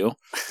big deal.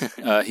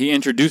 He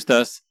introduced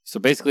us. So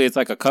basically, it's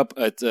like a cup.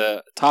 It's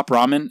a top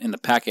ramen in the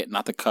packet,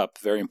 not the cup.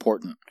 Very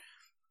important.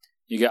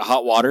 You get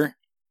hot water.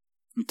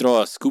 You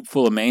throw a scoop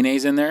full of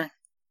mayonnaise in there.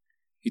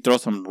 You throw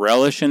some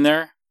relish in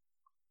there.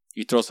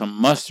 You throw some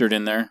mustard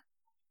in there.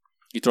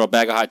 You throw a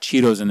bag of hot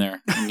Cheetos in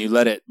there, and you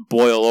let it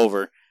boil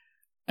over.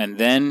 And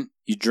then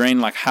you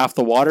drain like half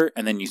the water,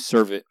 and then you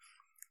serve it.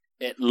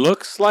 It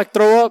looks like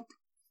throw up.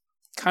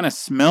 Kind of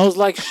smells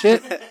like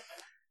shit,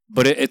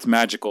 but it's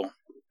magical.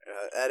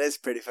 That is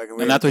pretty fucking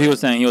weird. And that's what he was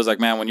saying. He was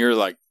like, man, when you're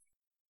like,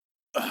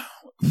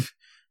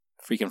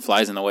 freaking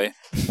flies in the way.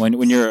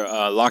 When you're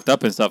locked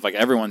up and stuff, like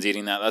everyone's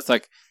eating that. That's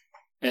like,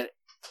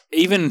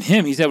 even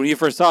him, he said when he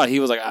first saw it, he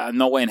was like,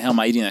 no way in hell am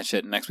I eating that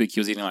shit. Next week he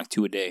was eating like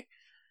 2 a day.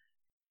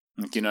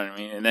 Like, you know what I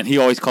mean? And then he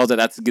always calls it,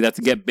 that's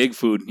to get big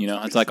food. You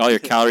know, it's like all your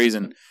calories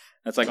and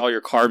that's like all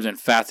your carbs and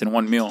fats in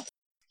one meal.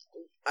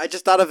 I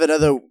just thought of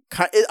another.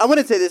 I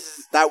wouldn't say this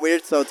is that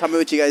weird, so tell me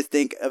what you guys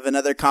think of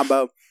another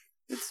combo.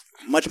 It's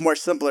much more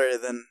simpler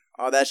than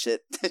all that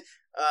shit.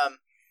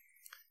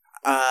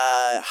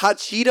 Hot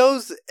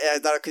Cheetos,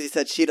 because you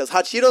said Cheetos.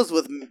 Hot Cheetos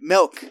with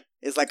milk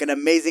is like an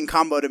amazing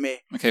combo to me.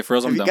 Okay, for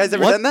real, Have I'm you done. guys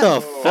ever What done that?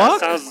 the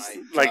fuck? That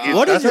sounds like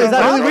What is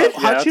that really weird?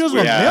 Hot Cheetos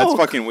with Yeah, milk? that's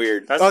fucking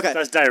weird. Okay.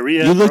 That's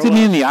diarrhea. You looked at throw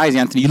me up. in the eyes,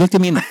 Anthony. You looked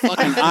at me in the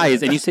fucking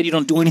eyes, and you said you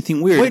don't do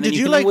anything weird. Wait, and then did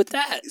you hit me like- with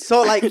that?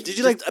 So, like, did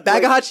you like a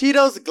bag of hot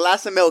Cheetos? A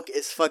glass of milk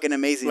is fucking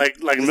amazing. like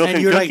milk and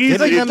you're, like, cookies.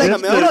 dipping You them in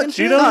dip the the milk?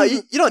 Cheetos? No,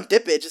 you don't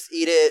dip it. Just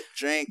eat it,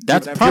 drink.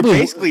 That's You're probably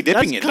Basically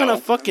dipping That's it, kind though.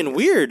 of fucking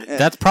weird. Yeah.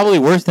 That's probably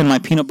worse than my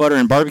peanut butter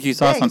and barbecue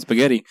sauce Dang. on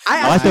spaghetti.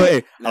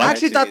 I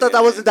actually thought that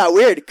wasn't that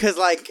weird because,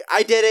 like,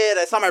 I did it.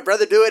 I saw my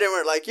brother do it, and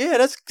we're like, yeah,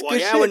 that's Well, good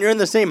yeah, shit. when you're in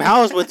the same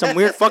house with some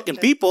weird fucking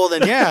people,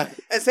 then yeah.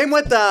 And same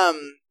with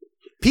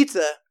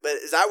pizza, but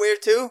is that weird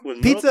too?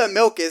 With Pizza milk? and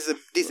milk is a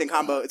decent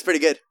combo. It's pretty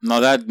good.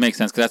 No, that makes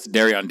sense because that's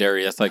dairy on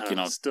dairy. That's like, you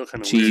know, still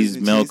kind of cheese,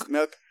 weird. milk. Cheese,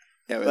 milk.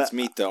 Yeah, but it's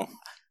meat, though.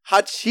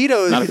 Hot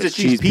Cheetos. Not if it's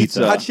cheese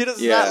pizza. Hot Cheetos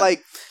is Yeah. not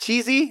like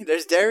cheesy.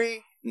 There's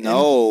dairy.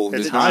 No,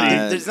 It's there's not.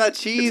 not. There's not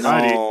cheese.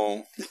 not.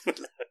 No.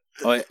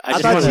 Oh, I I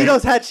just thought want to.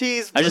 Cheetos had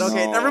cheese. I just-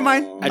 okay, never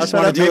mind. I just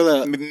I'll want to shut do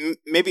up. the.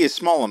 Maybe a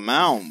small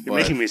amount. You're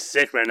But making me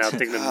sick right now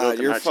thinking of God, milk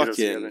and you're hot Cheetos fucking-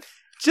 together.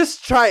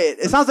 Just try it.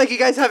 It sounds like you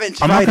guys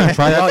haven't I'm not tried going to it.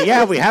 try Oh that.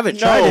 yeah, we haven't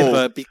tried No. it,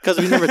 but because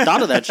we never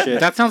thought of that shit.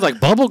 That sounds like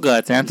bubble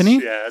guts,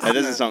 Anthony. Yeah, that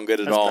doesn't sound good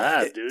at that's all.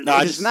 bad, dude. No,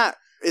 I It's just- not.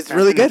 It's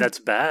really good. That's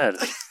bad.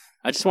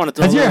 I just want to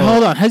throw. a little-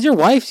 Hold on. Has your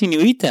wife seen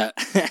you eat that?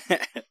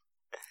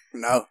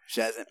 No,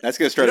 she hasn't. That's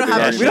gonna start We a don't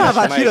big have- argument. we don't have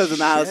hot She might- Cheetos in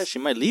the house. Yeah, she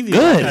might leave you.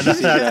 Good. If she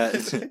sees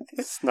that.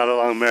 It's not a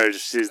long marriage.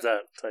 She sees that. I'll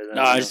tell you that.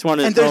 No, I just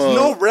wanted to And there's throw.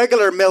 no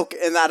regular milk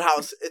in that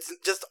house. It's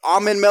just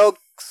almond milk,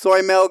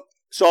 soy milk.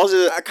 So I was,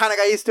 I kind of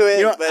got used to it.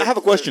 you know, but I have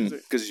a question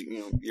because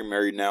you're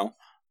married now.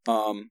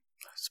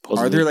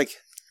 Are there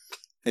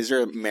is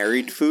there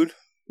married food?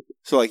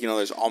 So like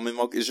there's almond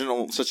milk. Is there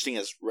no such thing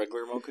as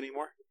regular milk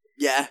anymore?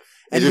 Yeah.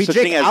 Is there such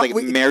thing as like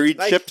married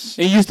like- chips?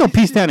 Hey, you still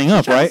pee standing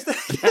up, right?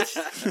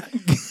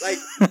 Like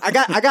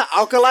I got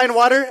alkaline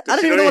water. I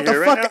don't you even know know what the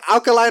you're fuck right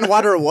alkaline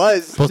water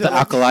was. Supposed to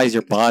alkalize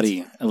your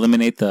body,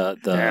 eliminate the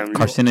Damn, you're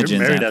carcinogens,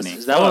 married Anthony. as-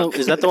 Is that one?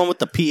 Is that the one with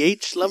the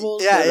pH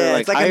levels? Yeah, that are, yeah.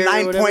 It's like a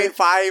higher or whatever?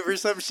 9.5 or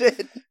some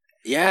shit.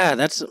 Yeah,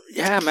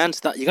 man.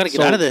 Stop. You got to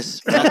get So- out of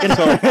this.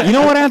 You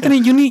know what, Anthony?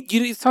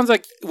 It sounds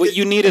like what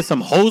you need is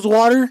some hose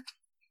water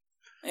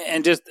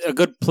and just a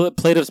good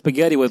plate of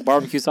spaghetti with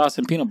barbecue sauce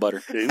and peanut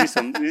butter. Yeah, you need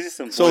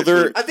some. So boy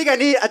they're- food. I think I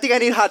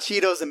need hot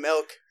Cheetos and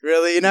milk.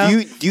 Really, you know? Do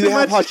you Too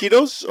have much- hot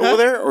Cheetos Huh? over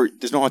there, or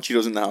there's no hot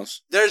Cheetos in the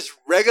house? There's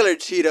regular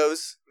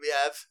Cheetos we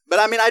have, but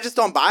I mean I just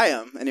don't buy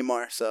them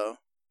anymore. So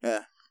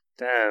yeah,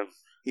 Damn,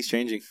 He's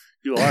changing.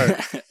 you are.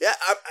 yeah.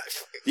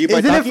 Do you buy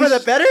Isn't it for Takis?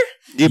 the better?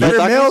 Do you buy Better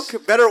Takis?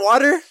 milk, better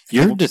water.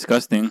 You're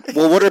disgusting.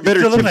 Well, what are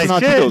better You chips look than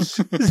hot like shit.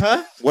 Cheetos?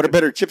 Huh? What are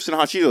better chips than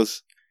hot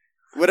Cheetos?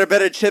 What are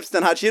better chips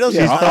than hot Cheetos?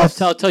 Yeah,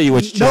 I'll tell you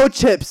which No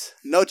chips.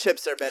 No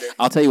chips are better.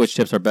 I'll tell you which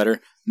chips are better.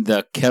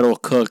 The kettle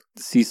cooked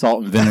sea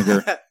salt and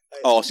vinegar.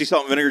 Oh, sea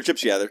salt and vinegar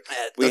chips. Yeah,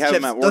 we Those have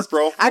them chips- at work, those-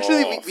 bro.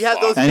 Actually, Oh, we have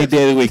fuck. those Any chips,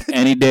 day of the week.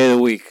 Any day of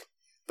the week.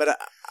 but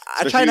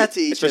I try not to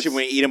eat especially chips.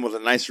 when you eat them with a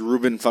nice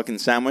Reuben fucking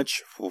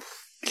sandwich. Oof.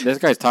 This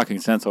guy's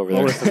talking sense over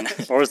Or there.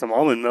 or some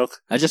almond milk.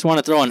 I just want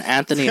to throw an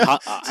Anthony.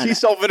 Sea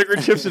salt, vinegar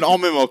chips, and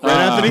almond milk, right,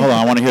 Anthony? Hold on,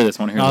 I want to hear this.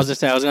 I was gonna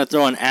say I was gonna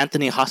throw an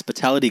Anthony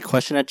hospitality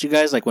question at you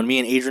guys. Like when me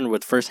and Adrian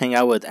would first hang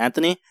out with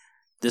Anthony,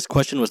 this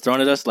question was thrown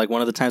at us. Like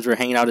one of the times we were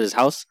hanging out at his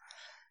house.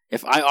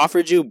 If I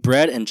offered you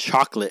bread and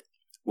chocolate,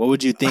 what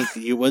would you think?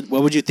 What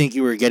would you think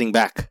you were getting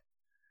back?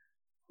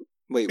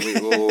 Wait.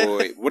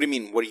 What do you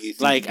mean? What do you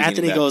think? Like you're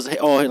Anthony getting goes, hey,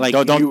 oh, like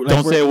Don't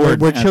like, say a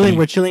word, We're Anthony. chilling.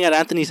 We're chilling at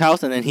Anthony's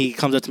house, and then he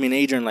comes up to me and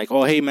Adrian, like,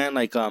 oh, hey man,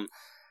 like I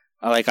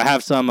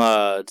have some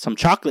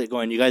chocolate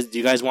going. Do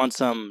you guys want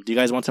some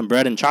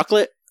bread and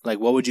chocolate?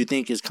 Like, what would you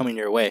think is coming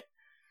your way?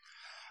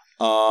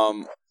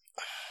 I'm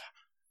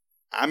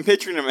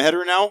picturing in my head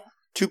right now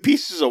 2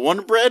 pieces of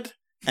Wonder Bread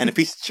and a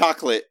piece of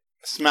chocolate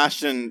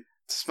smashed in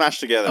smashed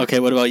together. Okay,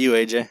 what about you,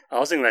 AJ? I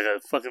was thinking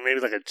maybe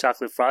like a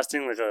chocolate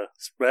frosting, like a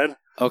spread.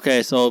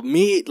 Okay, so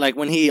me, like,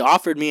 when he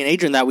offered me and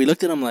Adrian that, we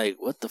looked at him like,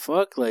 what the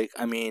fuck? Like,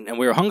 I mean, and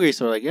we were hungry,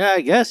 so we're like, yeah,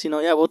 I guess,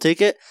 yeah, we'll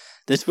take it.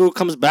 This food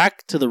comes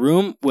back to the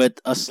room with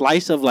a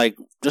slice of, like,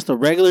 just a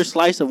regular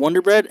slice of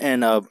Wonder Bread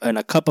and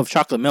a cup of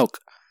chocolate milk.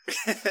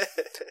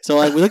 So,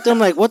 like, we looked at him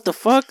like, what the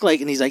fuck? Like,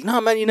 and he's like,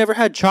 no, man, you never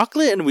had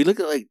chocolate? And we looked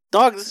at like,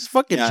 dog, this is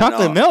fucking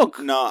chocolate milk.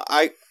 No,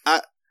 I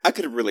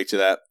could relate to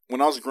that.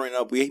 When I was growing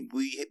up, we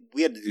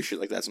had to do shit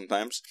like that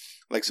sometimes.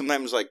 Like,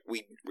 sometimes, like,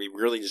 we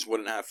really just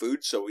wouldn't have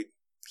food, so we'd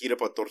heat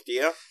up a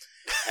tortilla,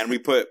 and we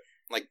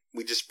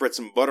just spread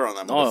some butter on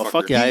that motherfucker. Oh,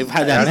 fuck yeah, I've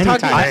had that many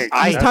times.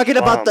 He's talking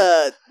about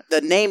the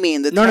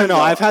naming. The no,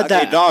 I've had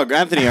that. Hey, dog,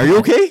 Anthony, are you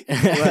okay?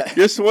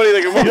 You're sweaty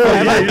like a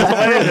motherfucker. You're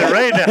sweating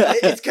right now.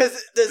 It's because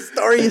the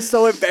story is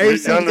so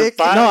embarrassing, Nick.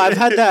 No, I've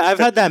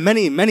had that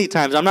many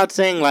times. I'm not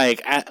saying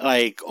like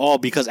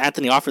because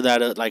Anthony offered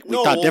that we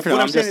thought different.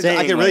 What I'm just saying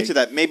I can relate to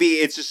that. Maybe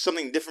it's just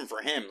something different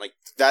for him. Like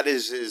that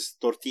is his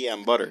tortilla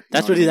and butter.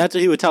 That's what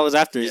he would tell us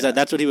after. Is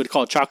that's what he would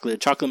call chocolate.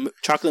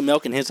 Chocolate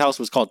milk in his house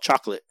was called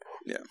chocolate.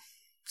 Yeah.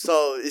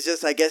 So it's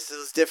just, I guess it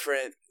was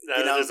different.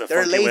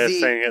 They're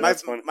lazy. My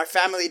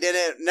family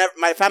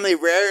my family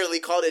rarely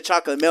called it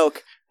chocolate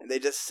milk, and they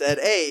just said,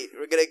 "Hey,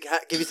 we're gonna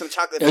give you some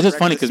chocolate." It was just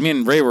funny because me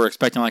and Ray were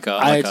expecting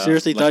I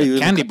seriously thought he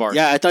was candy bar.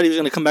 Yeah, I thought he was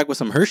gonna come back with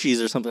some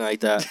Hershey's or something like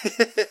that.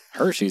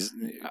 Hershey's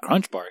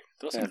Crunch Bar.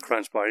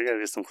 Crunch bar. You gotta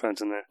get some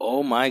crunch in there.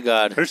 Oh my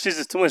god, Hershey's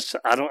is too much.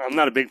 I'm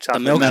not a big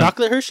chocolate. The milk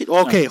chocolate Hershey.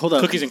 Okay, hold on.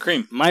 Cookies and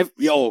cream.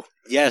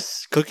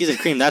 Yes, cookies and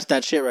cream. That's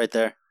that shit right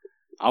there.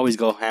 I always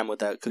go ham with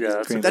that cookies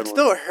and cream. That's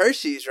still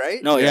Hershey's,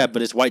 right? No, yeah,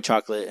 but it's white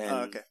chocolate.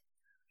 And okay.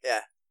 Yeah,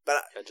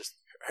 but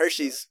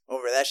Hershey's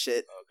over that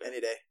shit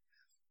any day.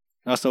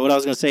 So what I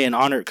was going to say in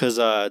honor, because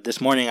this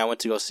morning I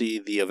went to go see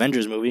the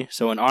Avengers movie.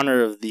 So in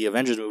honor of the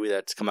Avengers movie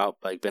that's come out,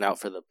 been out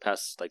for the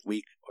past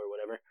week or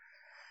whatever.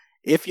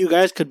 If you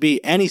guys could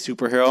be any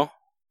superhero,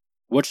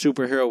 what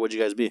superhero would you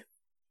guys be?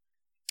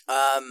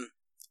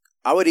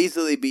 I would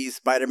easily be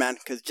Spider-Man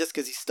because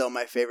he's still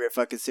my favorite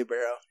fucking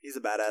superhero. He's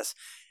a badass.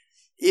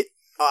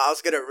 I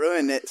was gonna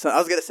ruin it. So I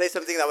was gonna say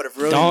something that would have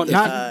ruined.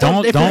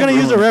 Don't. If you're gonna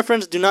use a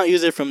reference, do not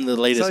use it from the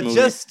latest movie.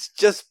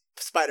 Just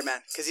Spider-Man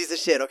because he's a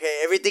shit.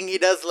 Okay, everything he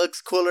does looks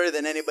cooler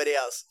than anybody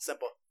else.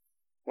 Simple.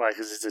 Why?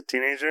 Because he's a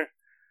teenager?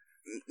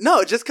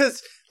 No, just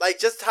because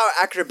just how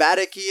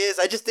acrobatic he is.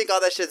 I just think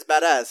all that shit's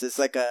badass. It's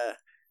like a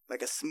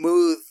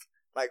smooth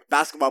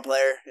basketball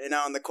player,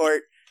 on the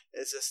court.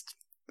 It's just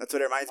that's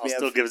what it reminds me of.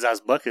 Still give his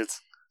ass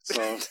buckets,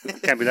 so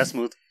it can't be that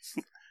smooth.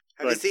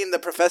 Have you seen The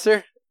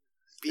Professor?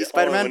 Be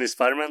Spider-Man? When he's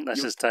Spider-Man?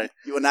 That's just tight.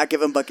 You will not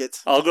give him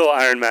buckets. I'll go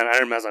Iron Man.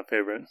 Iron Man's my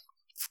favorite.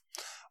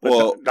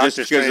 Well, just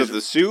because of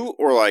the suit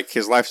or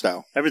his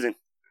lifestyle? Everything.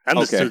 And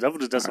the suit. That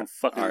would have done some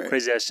fucking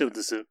crazy ass shit with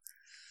the suit.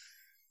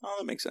 Oh,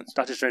 that makes sense.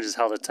 Doctor Strange is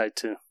hella tight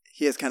too.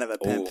 He is kind of a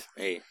pimp. Oh,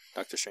 hey,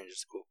 Doctor Strange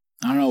is cool.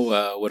 I don't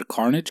know. Would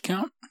Carnage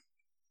count?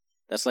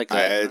 That's one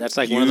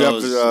of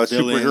those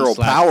superhero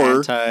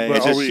power.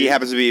 He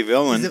happens to be a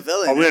villain. He's a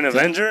villain. Are we an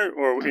Avenger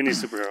or any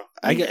superhero?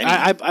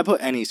 I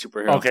put any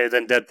superhero. Okay,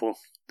 then Deadpool.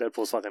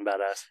 Deadpool's fucking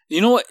badass.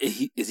 You know what?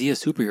 Is he a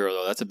superhero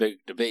though? That's a big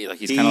debate.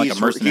 He's kind of like a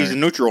mercenary. He's a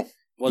neutral.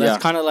 Well,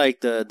 that's kind of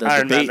like the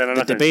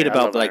debate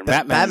about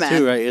Batman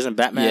too, right? Isn't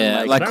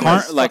Batman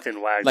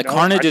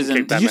Carnage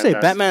isn't? Did you say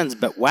Batman's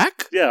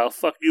whack? Yeah, I'll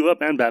fuck you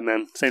up and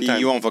Batman same time.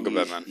 You won't fuck up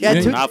Batman. Yeah,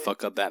 you not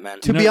fuck up Batman.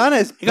 To be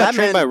honest, he got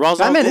trained by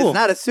Ra's al Ghul. Batman is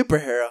not a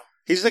superhero.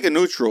 He's like a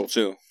neutral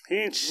too.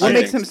 What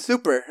makes him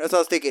super? That's what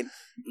I was thinking.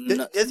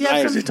 Does he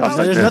have some powers?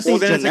 There's nothing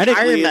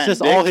genetically. It's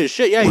just all his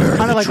shit. Yeah, he's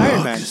kind of like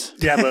Iron Man.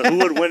 Yeah, but who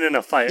would win in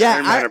a fight?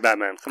 Iron Man or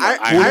Batman? Come on.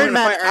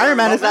 Iron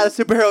Man is not a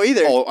superhero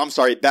either. Oh, I'm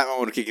sorry. Batman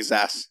would kick his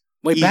ass.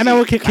 Wait, easy. Batman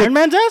would kick Iron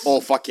Man's ass?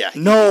 Oh, fuck yeah.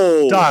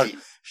 No. Dog.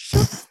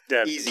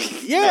 Dead.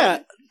 Easy. Yeah.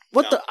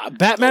 What the?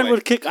 Batman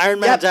would kick Iron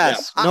Man's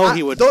ass. Yeah. No,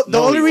 he would. The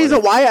only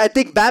reason why I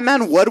think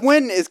Batman would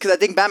win is because I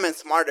think Batman's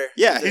smarter.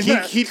 Yeah,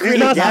 he'd create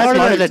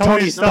smarter than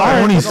Tony Stark.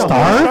 Tony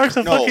Stark?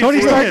 No.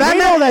 Tony Stark.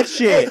 Batman all that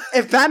shit.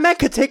 If Batman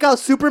could take out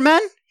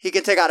Superman, he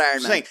can take out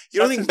Iron Man. You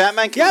don't think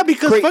Batman can? Yeah,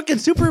 because fucking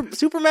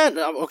Superman.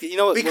 Okay, you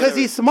know what? Because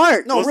he's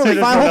smart. No, really.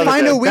 He'll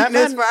find a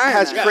weakness for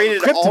Iron Man.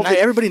 Created kryptonite.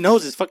 Everybody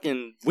knows his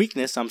fucking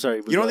weakness. I'm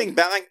sorry. You don't think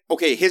Batman?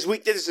 Okay, his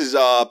weakness is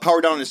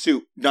power down his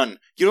suit. Done.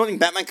 You don't think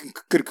Batman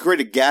could create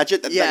a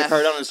gadget that can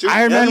power down his suit?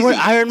 Iron Man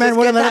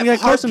wouldn't let him get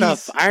close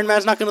enough. Iron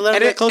Man's not going to let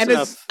him get close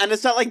enough. And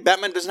it's not like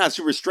Batman doesn't have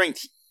super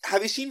strength.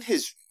 Have you seen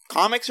his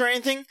comics or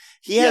anything?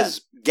 He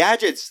has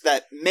gadgets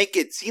that make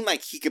it seem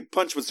like he could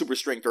punch with super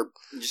strength or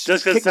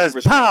just because it says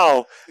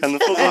pow and the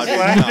full goes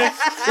flying.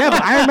 Yeah,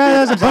 but Iron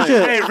Man has a bunch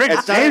of. Hey,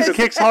 Rick James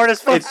kicks hard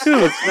as fuck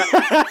too.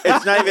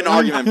 It's not even an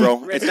argument,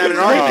 bro. It's not an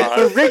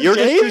argument.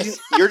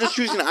 You're just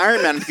choosing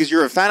Iron Man because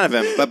you're a fan of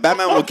him, but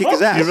Batman will kick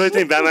his ass. You really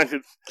think Batman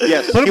could?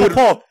 Yes. Put up a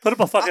poll. Put up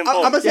a fucking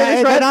poll. I'm gonna say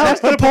this right now.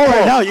 That's the poll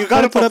right now. You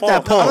gotta put up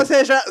that poll. I'm gonna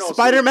say this right now.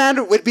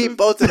 Spider-Man would beat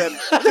both of them.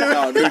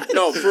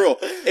 No, for real.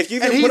 If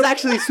you and he's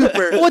actually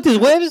super. What is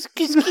webs?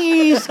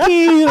 Ski.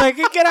 Like,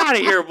 get out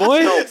of here,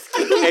 boy. No,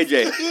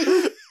 AJ.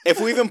 if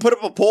we even put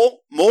up a poll,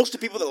 most of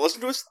the people that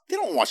listen to us, they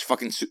don't watch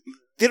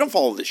they don't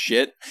follow this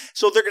shit.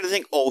 So they're going to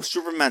think, oh,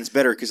 Superman's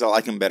better because I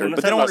like him better.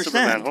 But they don't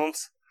understand. Superman,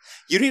 Holmes.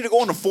 You need to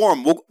go on a forum.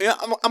 I'm going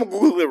to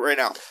Google it right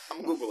now.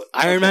 I'm going to Google it.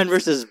 Iron Man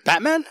versus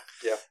Batman?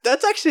 Yeah.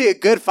 That's actually a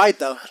good fight,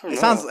 though. It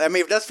sounds. I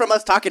mean, that's from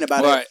us talking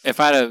about it. If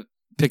I had to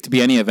pick to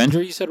be any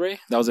Avenger, you said, Ray?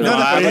 That was it. No,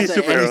 any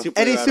superhero.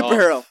 Any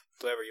superhero.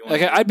 Whoever you want.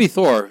 Okay, I'd be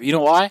Thor. You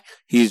know why?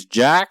 He's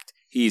jacked.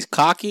 He's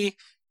cocky.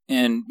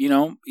 And,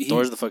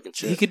 Thor's the fucking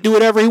shit. he could do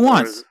whatever he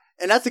wants.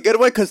 And that's a good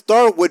one because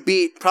Thor would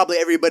beat probably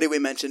everybody we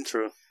mentioned.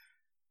 True.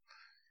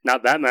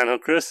 Not Batman, huh,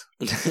 Chris?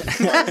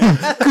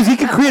 Because he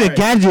could create a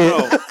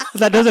gadget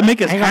that doesn't make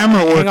his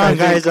hammer work. Hang on,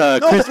 guys.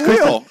 Chris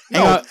Crystal.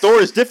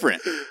 Thor is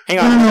different. Hang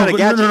on.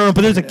 No,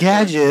 but there's a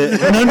gadget.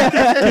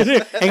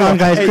 Hang on,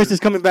 guys. Chris is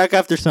coming back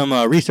after some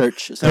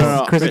research.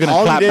 So Chris is going to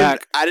All clap he did-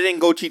 back. I didn't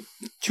go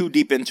too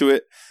deep into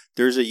it.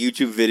 There's a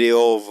YouTube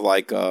video of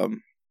like a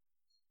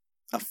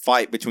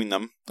fight between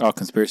them. Oh,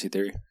 conspiracy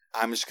theory.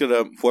 I'm just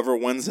gonna whoever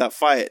wins that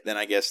fight, then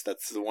I guess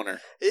that's the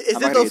winner. Is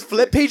I'm it not those gonna-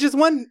 Flip Pages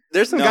one?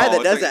 There's some guy that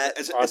it's does like- that.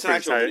 It's an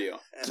actual video.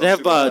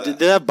 do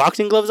they have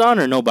boxing gloves on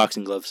or no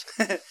boxing gloves?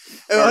 Hey,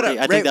 hold Okay,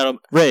 up, I think that'll.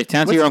 Ray, to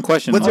answer your own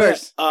question. What's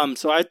yours?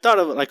 So I thought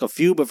of like a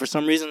few, but for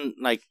some reason,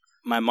 like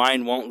my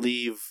mind won't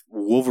leave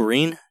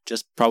Wolverine.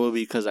 Just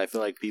probably because I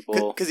feel like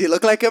people. Because you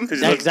look like him?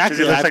 Yeah, exactly.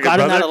 Does he look I've like your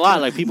gotten that brother? a lot.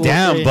 Like people.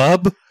 Damn, will say,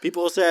 bub.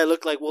 People will say I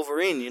look like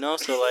Wolverine.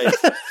 So like.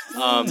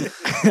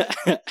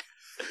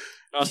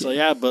 Also,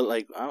 yeah, but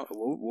like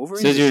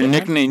Wolverine. Says your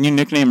nickname. You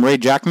nickname Ray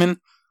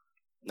Jackman.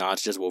 No,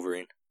 it's just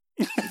Wolverine.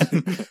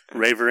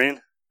 Raverine.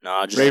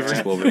 No,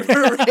 just Wolverine.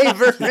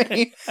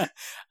 Raverine.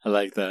 I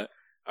like that.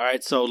 All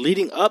right, so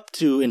leading up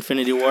to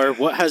Infinity War,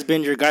 what has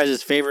been your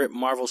guys' favorite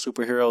Marvel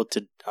superhero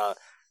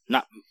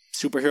not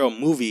superhero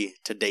movie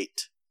to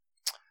date?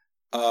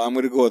 I'm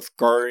gonna go with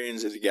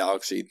Guardians of the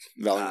Galaxy,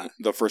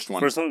 the first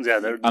one. First one, yeah.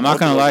 I'm not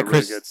gonna lie.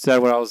 Chris Really said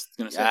what I was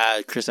gonna say.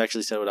 Yeah, Chris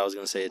actually said what I was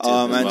going to say too.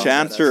 And to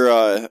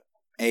answer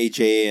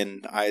AJ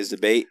and I's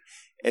debate,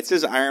 it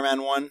says Iron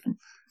Man 1.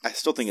 I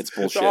still think it's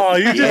bullshit. Oh,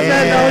 you just said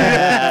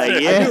that.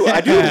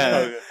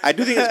 I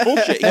do think it's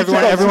bullshit.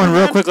 Everyone,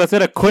 real quick. Let's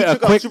hit a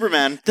quick.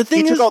 Superman. The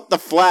thing he is- took out the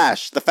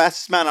Flash, the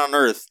fastest man on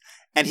Earth,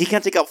 and he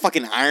can't take out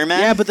fucking Iron Man.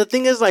 Yeah, but the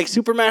thing is, like,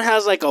 Superman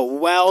has like a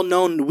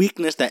well-known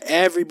weakness that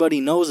everybody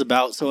knows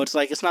about, so it's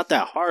like it's not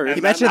that hard. He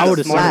mentioned I the would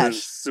have Flash.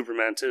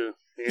 Superman too.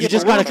 You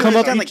just gotta come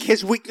up. Like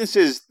his weakness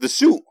is the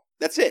suit.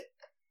 That's it.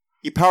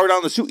 You power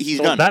down the suit,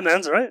 he's done.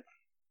 Batman's right.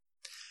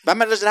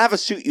 Batman doesn't have a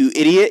suit, you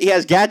idiot. He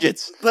has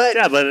gadgets. But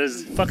Yeah, but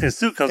his fucking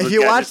suit comes if with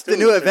you gadgets watch the too.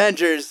 new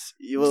Avengers,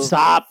 you will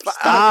Stop! You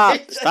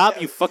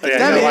fucking. Yeah, you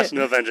Damn gotta it. watch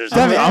New Avengers.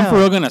 I'm for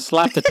real gonna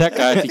slap the tech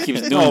guy if he keeps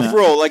doing No, that.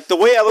 bro. Like the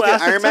way I look Well, at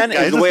that's the Iron Man tech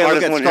guy. is He's the the way I look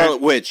smartest at one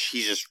Scarlet Witch.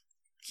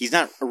 He's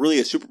not really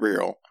a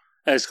superhero.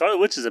 Hey, Scarlet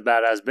Witch is a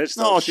badass bitch.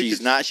 Though. No,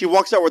 she's not. She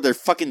walks out with her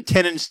fucking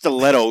 10-inch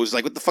stilettos.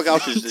 Like, what the fuck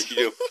else does she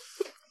do?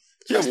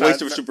 She's a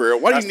waste of a superhero.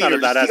 Why do you that's need her?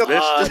 not a Just,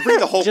 badass just bring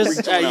the whole Just, freak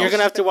to someone you're else.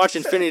 gonna have to watch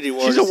Infinity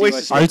War. She's to a see waste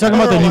what of she- Are you talking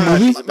about the new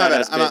movie? My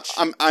bad. Badass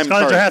I'm Scarlett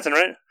sorry. Johansson,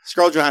 right?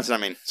 Scarlett Johansson, I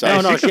mean.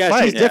 Sorry. No, She's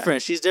fight.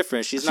 different. She's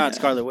different. She's not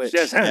Scarlet Witch. She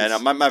has hands. Yeah, no,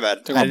 my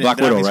bad. Talking about I didn't- Black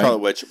I didn't Widow, mean right? Scarlet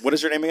Witch. What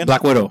is her name again?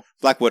 Black Widow.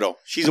 Black Widow.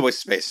 She's a waste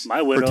of space. My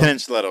Her widow.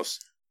 10-inch stilettos.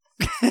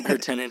 Her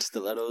 10-inch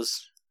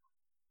stilettos.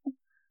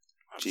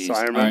 Jeez. So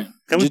Iron Man. All right.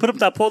 Can we put up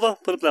that poll though?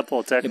 Put up that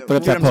poll, Tech. Yeah, put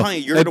up Dude, that I'm poll. telling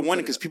you, you're Hey, going to win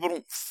because people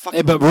don't fucking...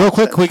 Hey, but real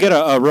quick, can we get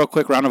a real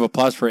quick round of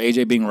applause for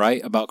AJ being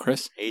right about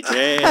Chris?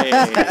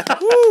 AJ.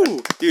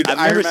 Woo! Dude, I've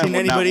Iron never Man seen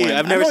will not anybody. win.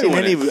 I've I never know seen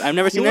he wouldn't. I've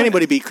never seen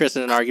anybody beat Chris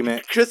in an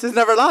argument. Chris has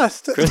never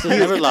lost. Chris has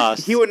never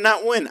lost. He would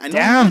not win. I know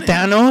Damn, he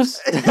wouldn't. Thanos.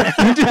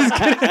 I'm just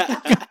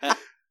kidding.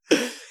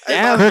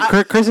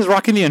 Damn. Chris is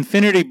rocking the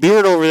infinity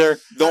beard over there.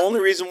 The only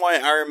reason why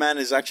Iron Man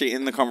is actually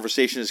in the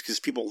conversation is because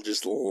people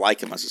just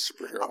like him as a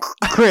superhero.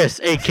 Chris,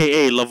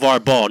 a.k.a.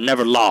 LeVar Ball,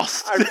 never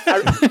lost.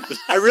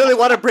 I really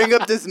want to bring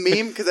up this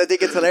meme because I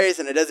think it's hilarious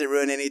and it doesn't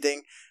ruin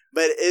anything.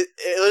 But it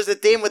was a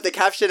theme with the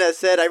caption that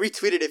said, I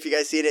retweeted it if you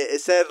guys seen it.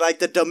 It said like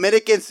the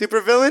Dominican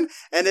supervillain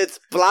and it's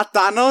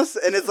Platanos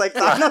and it's like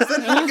Thanos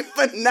and like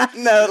a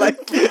banana. Like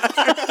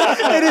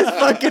it is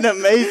fucking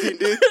amazing,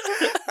 dude.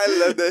 I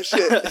love that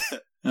shit.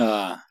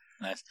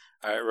 Nice.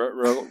 All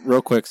right,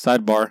 real quick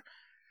sidebar.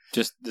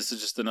 This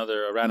is just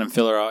another random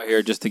filler out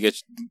here, just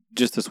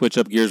to switch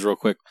up gears real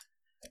quick.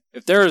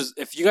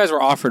 If you guys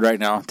were offered right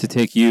now to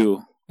take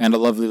you and a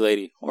lovely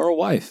lady or a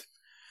wife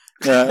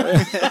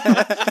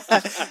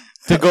to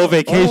go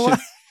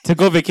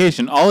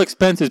vacation, all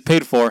expenses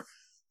paid for,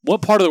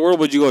 what part of the world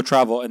would you go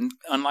travel? And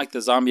unlike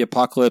the zombie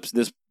apocalypse,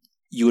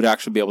 you would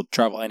actually be able to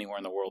travel anywhere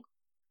in the world.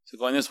 So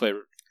going this way,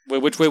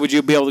 which way would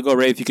you be able to go,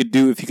 Ray? If you could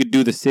do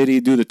the city,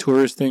 do the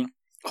tourist thing.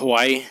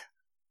 Hawaii,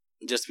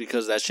 just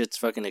because that shit's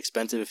fucking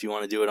expensive if you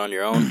want to do it on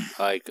your own.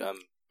 Like,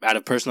 out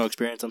of personal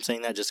experience, I'm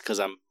saying that just because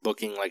I'm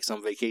booking like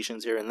some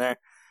vacations here and there.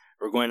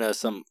 We're going to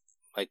some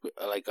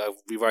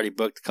we've already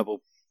booked a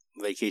couple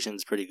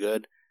vacations pretty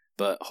good,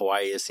 but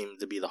Hawaii seems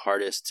to be the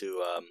hardest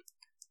to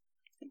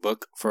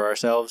book for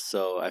ourselves.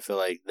 So I feel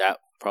like that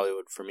probably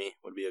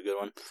would be a good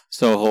one.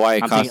 So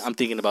Hawaii I'm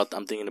thinking about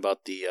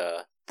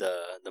the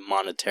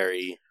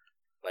monetary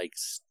like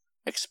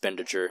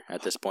expenditure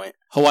at this point.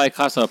 Hawaii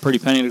costs a pretty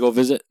penny to go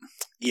visit,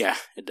 Yeah,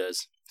 it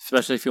does.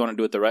 especially if you want to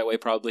do it the right way,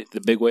 probably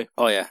the big way.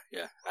 Oh yeah.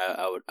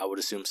 I would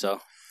assume so.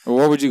 Or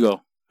where would you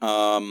go?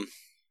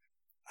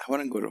 I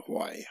wouldn't go to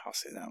Hawaii. I'll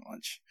say that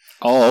much.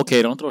 Oh,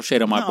 okay. Don't throw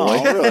shade on my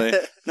boy. Really?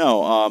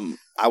 No.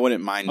 I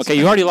wouldn't mind. Okay,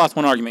 you already lost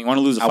one argument. You want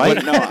to lose a fight?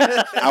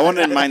 I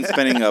wouldn't mind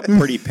spending a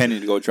pretty penny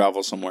to go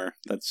travel somewhere.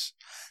 That's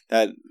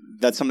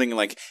something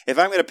like if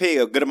I'm going to pay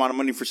a good amount of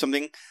money for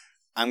something,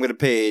 I'm going to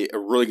pay a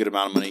really good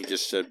amount of money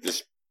just to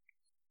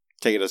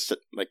take it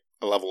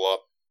a level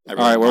up. All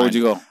right, where would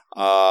you go?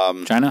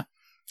 China?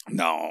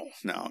 No,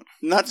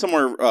 not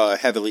somewhere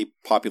heavily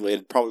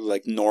populated. Probably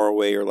like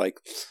Norway or like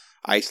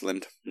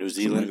Iceland, New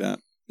Zealand. Like that.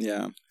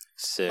 Yeah,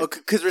 Sick.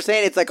 Because we're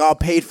saying it's like all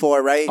paid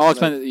for, right? All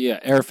expensive. Yeah,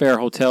 airfare,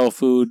 hotel,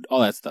 food,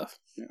 all that stuff.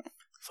 Yeah.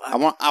 I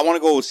want to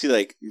go see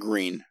like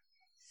green.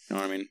 You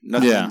know what I mean?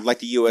 Nothing like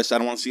the U.S. I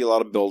don't want to see a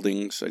lot of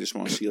buildings. I just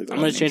want to see like. I'm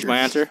going to change my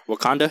answer.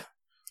 Wakanda.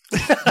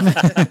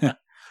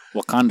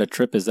 What kind of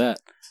trip is that?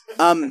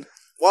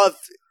 Well,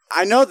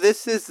 I know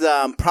this is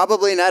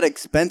probably not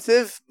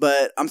expensive,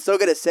 but I'm still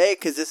gonna say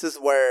because this is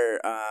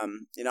where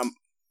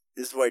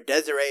this is where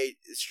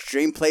Desiree's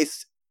dream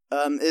place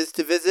is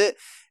to visit.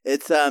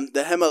 It's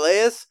the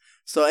Himalayas.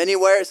 So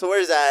anywhere. So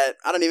where's that?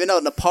 I don't even know.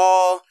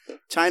 Nepal,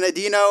 China.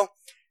 Do you know?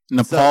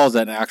 Nepal's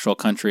an actual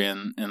country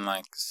in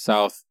like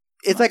South.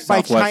 It's like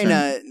by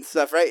China and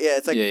stuff, right? Yeah,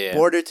 it's like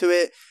border to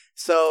it.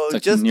 So it's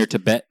like just near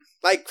Tibet.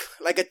 Like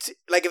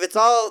if it's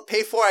all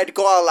paid for, I'd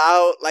go all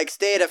out. Like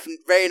stay at a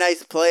very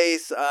nice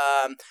place,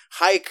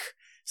 hike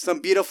some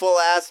beautiful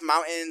ass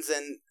mountains,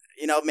 and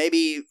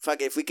maybe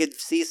if we could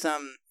see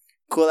some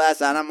cool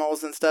ass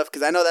animals and stuff.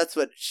 Because I know that's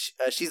what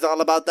she's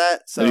all about.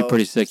 That so that'd be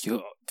pretty sick.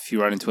 If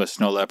you run into a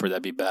snow leopard,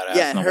 that'd be badass.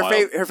 Yeah,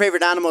 her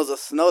favorite animal is a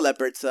snow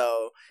leopard.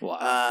 So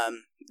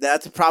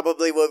that's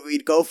probably what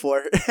we'd go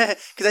for.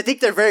 Because I think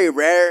they're very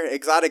rare,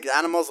 exotic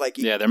animals.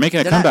 They're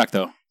making a comeback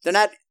though. They're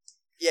not.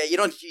 Yeah, you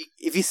don't.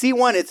 If you see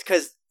one, it's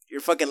because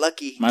you're fucking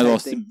lucky. Might as well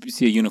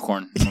see a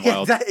unicorn in the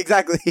wild.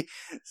 Exactly.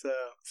 So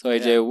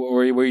AJ,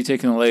 where are you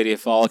taking the lady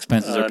if all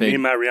expenses are paid? Me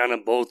and Mariana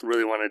both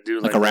really want to do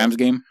like a Rams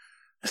game.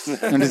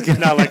 I'm just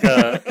kidding. Not like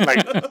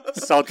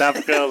South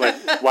Africa,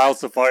 like wild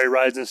safari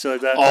rides and shit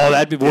like that. Oh,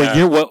 that'd be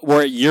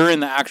where you're in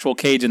the actual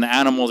cage and the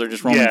animals are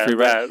just roaming free.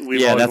 Right?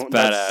 That's badass.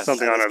 That's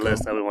something on our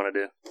list that we want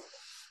to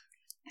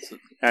do.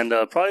 And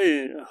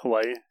probably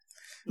Hawaii.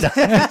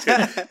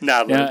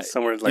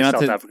 Somewhere like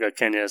South Africa,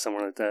 Kenya,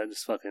 somewhere like that.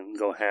 Just fucking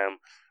go ham.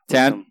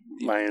 Some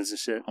lions and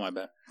shit. Oh my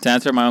bad. To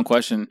answer my own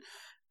question,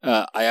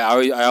 I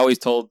always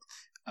told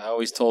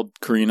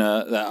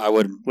Karina that I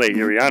would. Wait,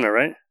 you're Rihanna,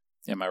 right?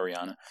 Yeah, my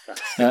Rihanna.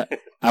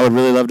 I would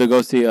really love to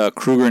go see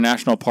Kruger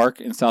National Park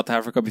in South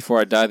Africa before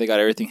I die. They got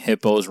everything: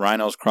 hippos,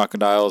 rhinos,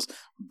 crocodiles,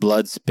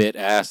 blood, spit,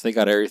 ass. They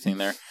got everything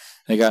there.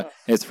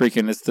 It's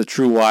the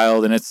true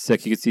wild, and it's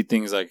sick. You can see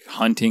things like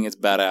hunting. It's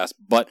badass,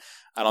 but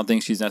I don't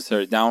think she's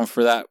necessarily down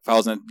for that. If I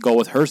was going to go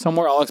with her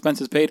somewhere, all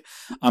expenses paid,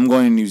 I'm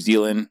going to New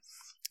Zealand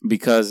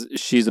because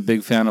she's a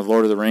big fan of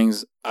Lord of the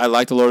Rings. I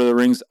like the Lord of the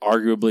Rings,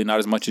 arguably not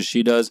as much as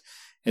she does.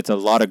 It's a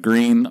lot of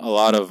green, a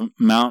lot of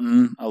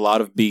mountain, a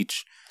lot of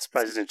beach.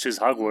 Surprised you didn't choose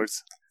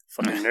Hogwarts.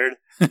 Fucking nerd.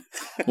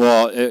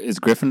 Well, is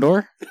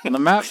Gryffindor on the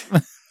map?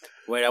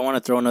 Wait, I want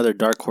to throw another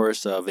dark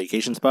horse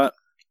vacation spot.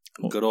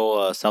 Good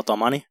old South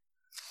Almani.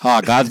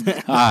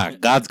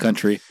 God's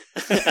country.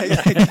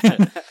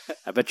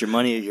 I bet your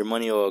money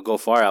will go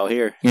far out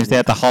here. You can stay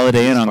at the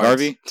Holiday Inn on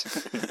Garvey.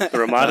 The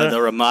Ramada?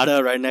 The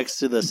Ramada right next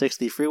to the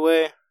 60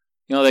 freeway.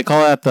 They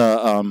call that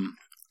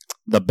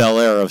the Bel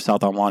Air of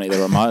South Almani. The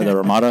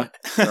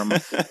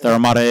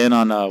Ramada Inn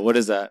on what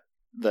is that?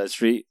 The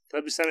street.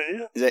 That'd be Santa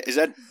Anita? Is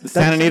that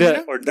Santa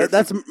Anita?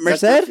 That's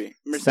Merced?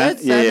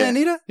 Santa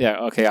Anita? Yeah,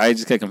 okay. I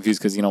just get confused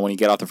because, when you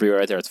get off the freeway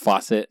right there, it's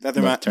Fawcett. It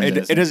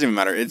doesn't even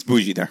matter. It's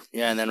bougie there.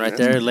 Yeah, and then right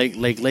there, Lake.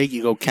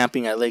 You go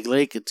camping at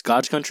Lake. It's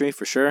God's country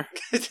for sure.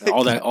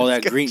 all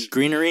that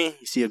greenery.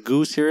 You see a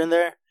goose here and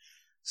there.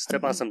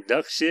 Step on some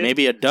duck shit.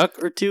 Maybe a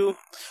duck or two.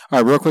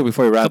 All right, real quick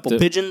before we wrap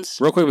pigeons.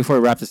 Real quick before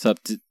we wrap this up,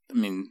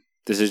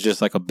 this is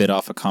just like a bit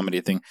off a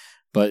comedy thing,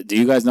 but do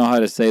you guys know how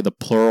to say the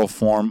plural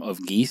form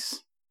of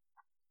geese?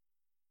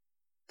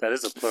 That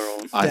is a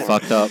plural. I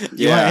fucked up.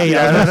 Yeah.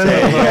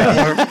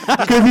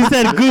 Because you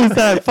said goose,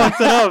 I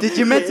fucked it up. Did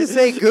you meant to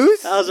say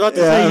goose? I was about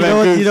to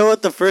say, you know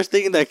what the first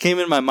thing that came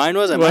in my mind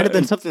was? It might have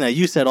been something that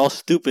you said all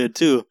stupid,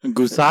 too.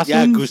 Goosassin?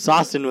 Yeah,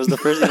 goosassin was the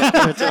first thing that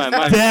came into my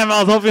mind. Damn,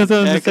 I was hoping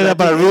someone would say that,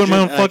 but I ruined my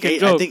own fucking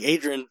joke. I think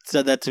Adrian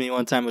said that to me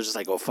one time. It was just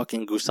like, oh,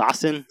 fucking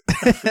goosassin.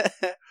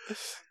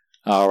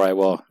 All right,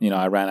 well,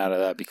 I ran out of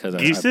that because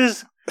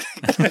Geeses?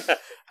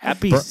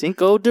 Happy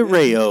Cinco de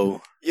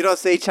Mayo. You don't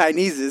say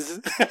Chineses.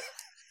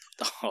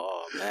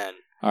 Oh, man.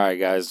 All right,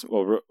 guys.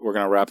 Well, we're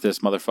going to wrap this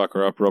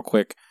motherfucker up real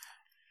quick.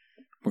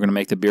 We're going to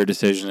make the beer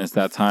decision. It's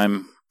that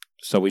time.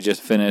 So we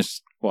just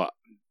finished. Well,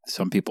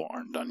 some people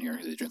aren't done here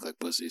because they drink like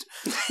pussies.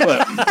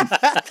 But,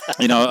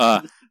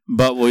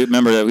 but we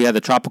remember that we had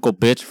the Tropical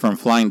Bitch from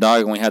Flying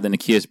Dog and we had the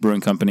Ninkasi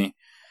Brewing Company.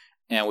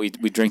 And we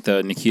drink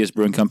the Ninkasi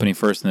Brewing Company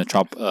first and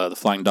the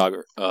Flying Dog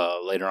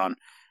later on.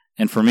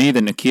 And for me,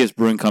 the Ninkasi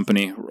Brewing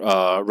Company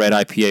Red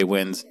IPA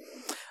wins.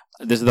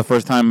 This is the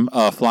first time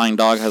Flying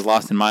Dog has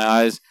lost in my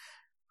eyes.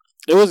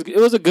 It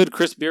was a good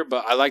crisp beer,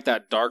 but I like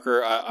that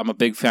darker. I'm a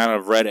big fan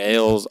of red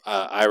ales,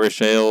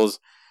 Irish ales,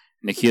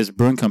 Ninkasi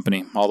Brewing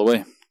Company all the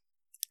way.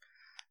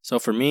 So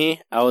for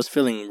me, I was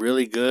feeling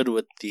really good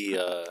with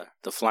the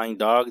Flying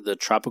Dog, the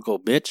Tropical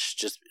Bitch.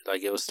 Just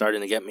like it was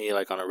starting to get me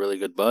like on a really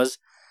good buzz.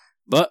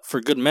 But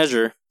for good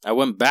measure, I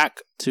went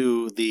back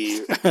to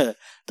the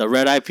the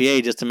Red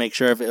IPA just to make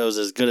sure if it was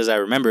as good as I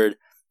remembered,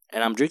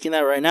 and I'm drinking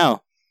that right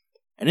now.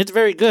 And it's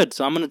very good,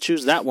 so I'm going to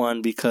choose that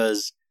one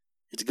because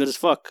it's good as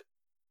fuck.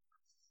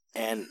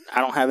 And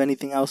I don't have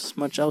anything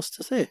much else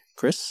to say.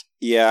 Chris?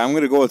 Yeah, I'm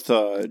going to go with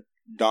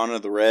Dawn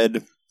of the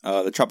Red.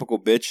 The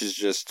Tropical Bitch is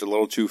just a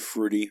little too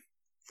fruity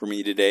for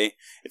me today.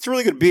 It's a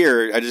really good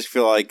beer. I just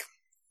feel like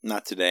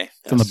not today.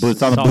 It's on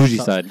the bougie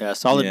side. Yeah,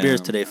 solid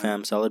beers today,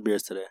 fam. Solid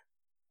beers today.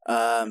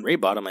 Ray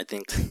bottom, I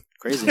think.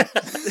 Crazy.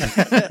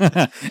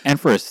 And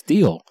for a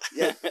steal.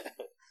 Yeah.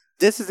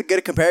 This is a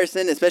good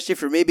comparison, especially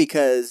for me,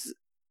 because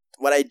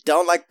what I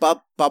don't like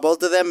about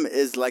both of them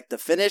is like the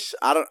finish.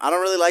 I don't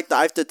really like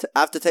the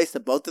aftertaste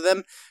of both of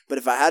them. But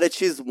if I had to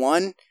choose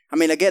one, I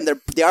mean, again,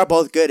 they are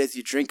both good as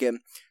you drink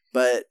them.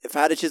 But if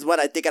I had to choose one,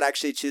 I think I'd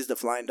actually choose the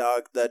Flying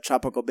Dog, the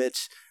Tropical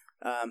Bitch,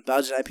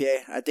 Belgian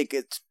IPA. I think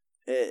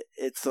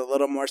it's a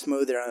little more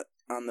smoother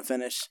on the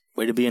finish.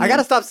 Way to be! I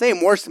gotta stop saying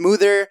more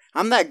smoother.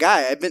 I'm that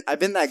guy. I've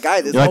been that guy.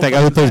 You're like that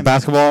guy who plays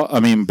basketball. I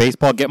mean,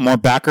 baseball. Get more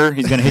backer.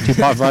 He's gonna hit you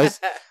pop flies.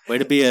 Way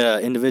to be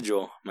an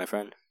individual, my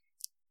friend.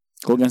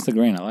 Go against the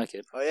grain. I like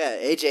it. Oh yeah,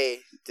 AJ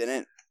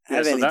didn't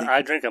have so anything.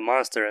 I drank a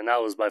Monster, and that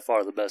was by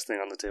far the best thing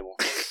on the table.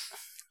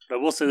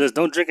 But we'll say this: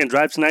 don't drink and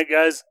drive tonight,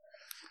 guys.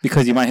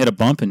 Because you might hit a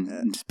bump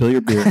and spill your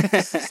beer.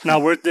 It's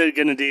not worth it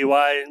getting a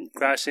DUI,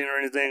 crashing, or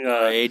anything.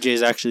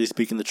 AJ's actually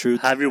speaking the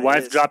truth. Have your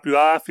wife drop you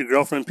off, your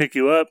girlfriend pick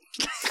you up.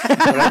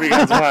 Whatever you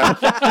guys want.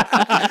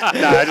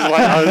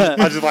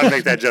 I just want to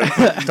make that joke.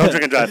 Don't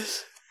drink and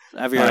drive.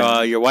 Have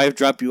your wife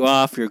drop you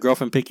off, your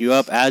girlfriend pick you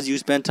up as you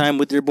spend time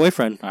with your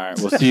boyfriend. All right,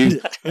 we'll see you.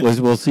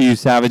 We'll see you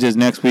savages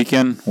next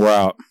weekend. We're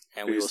out.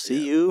 And we will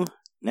see you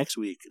next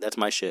week. That's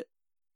my shit.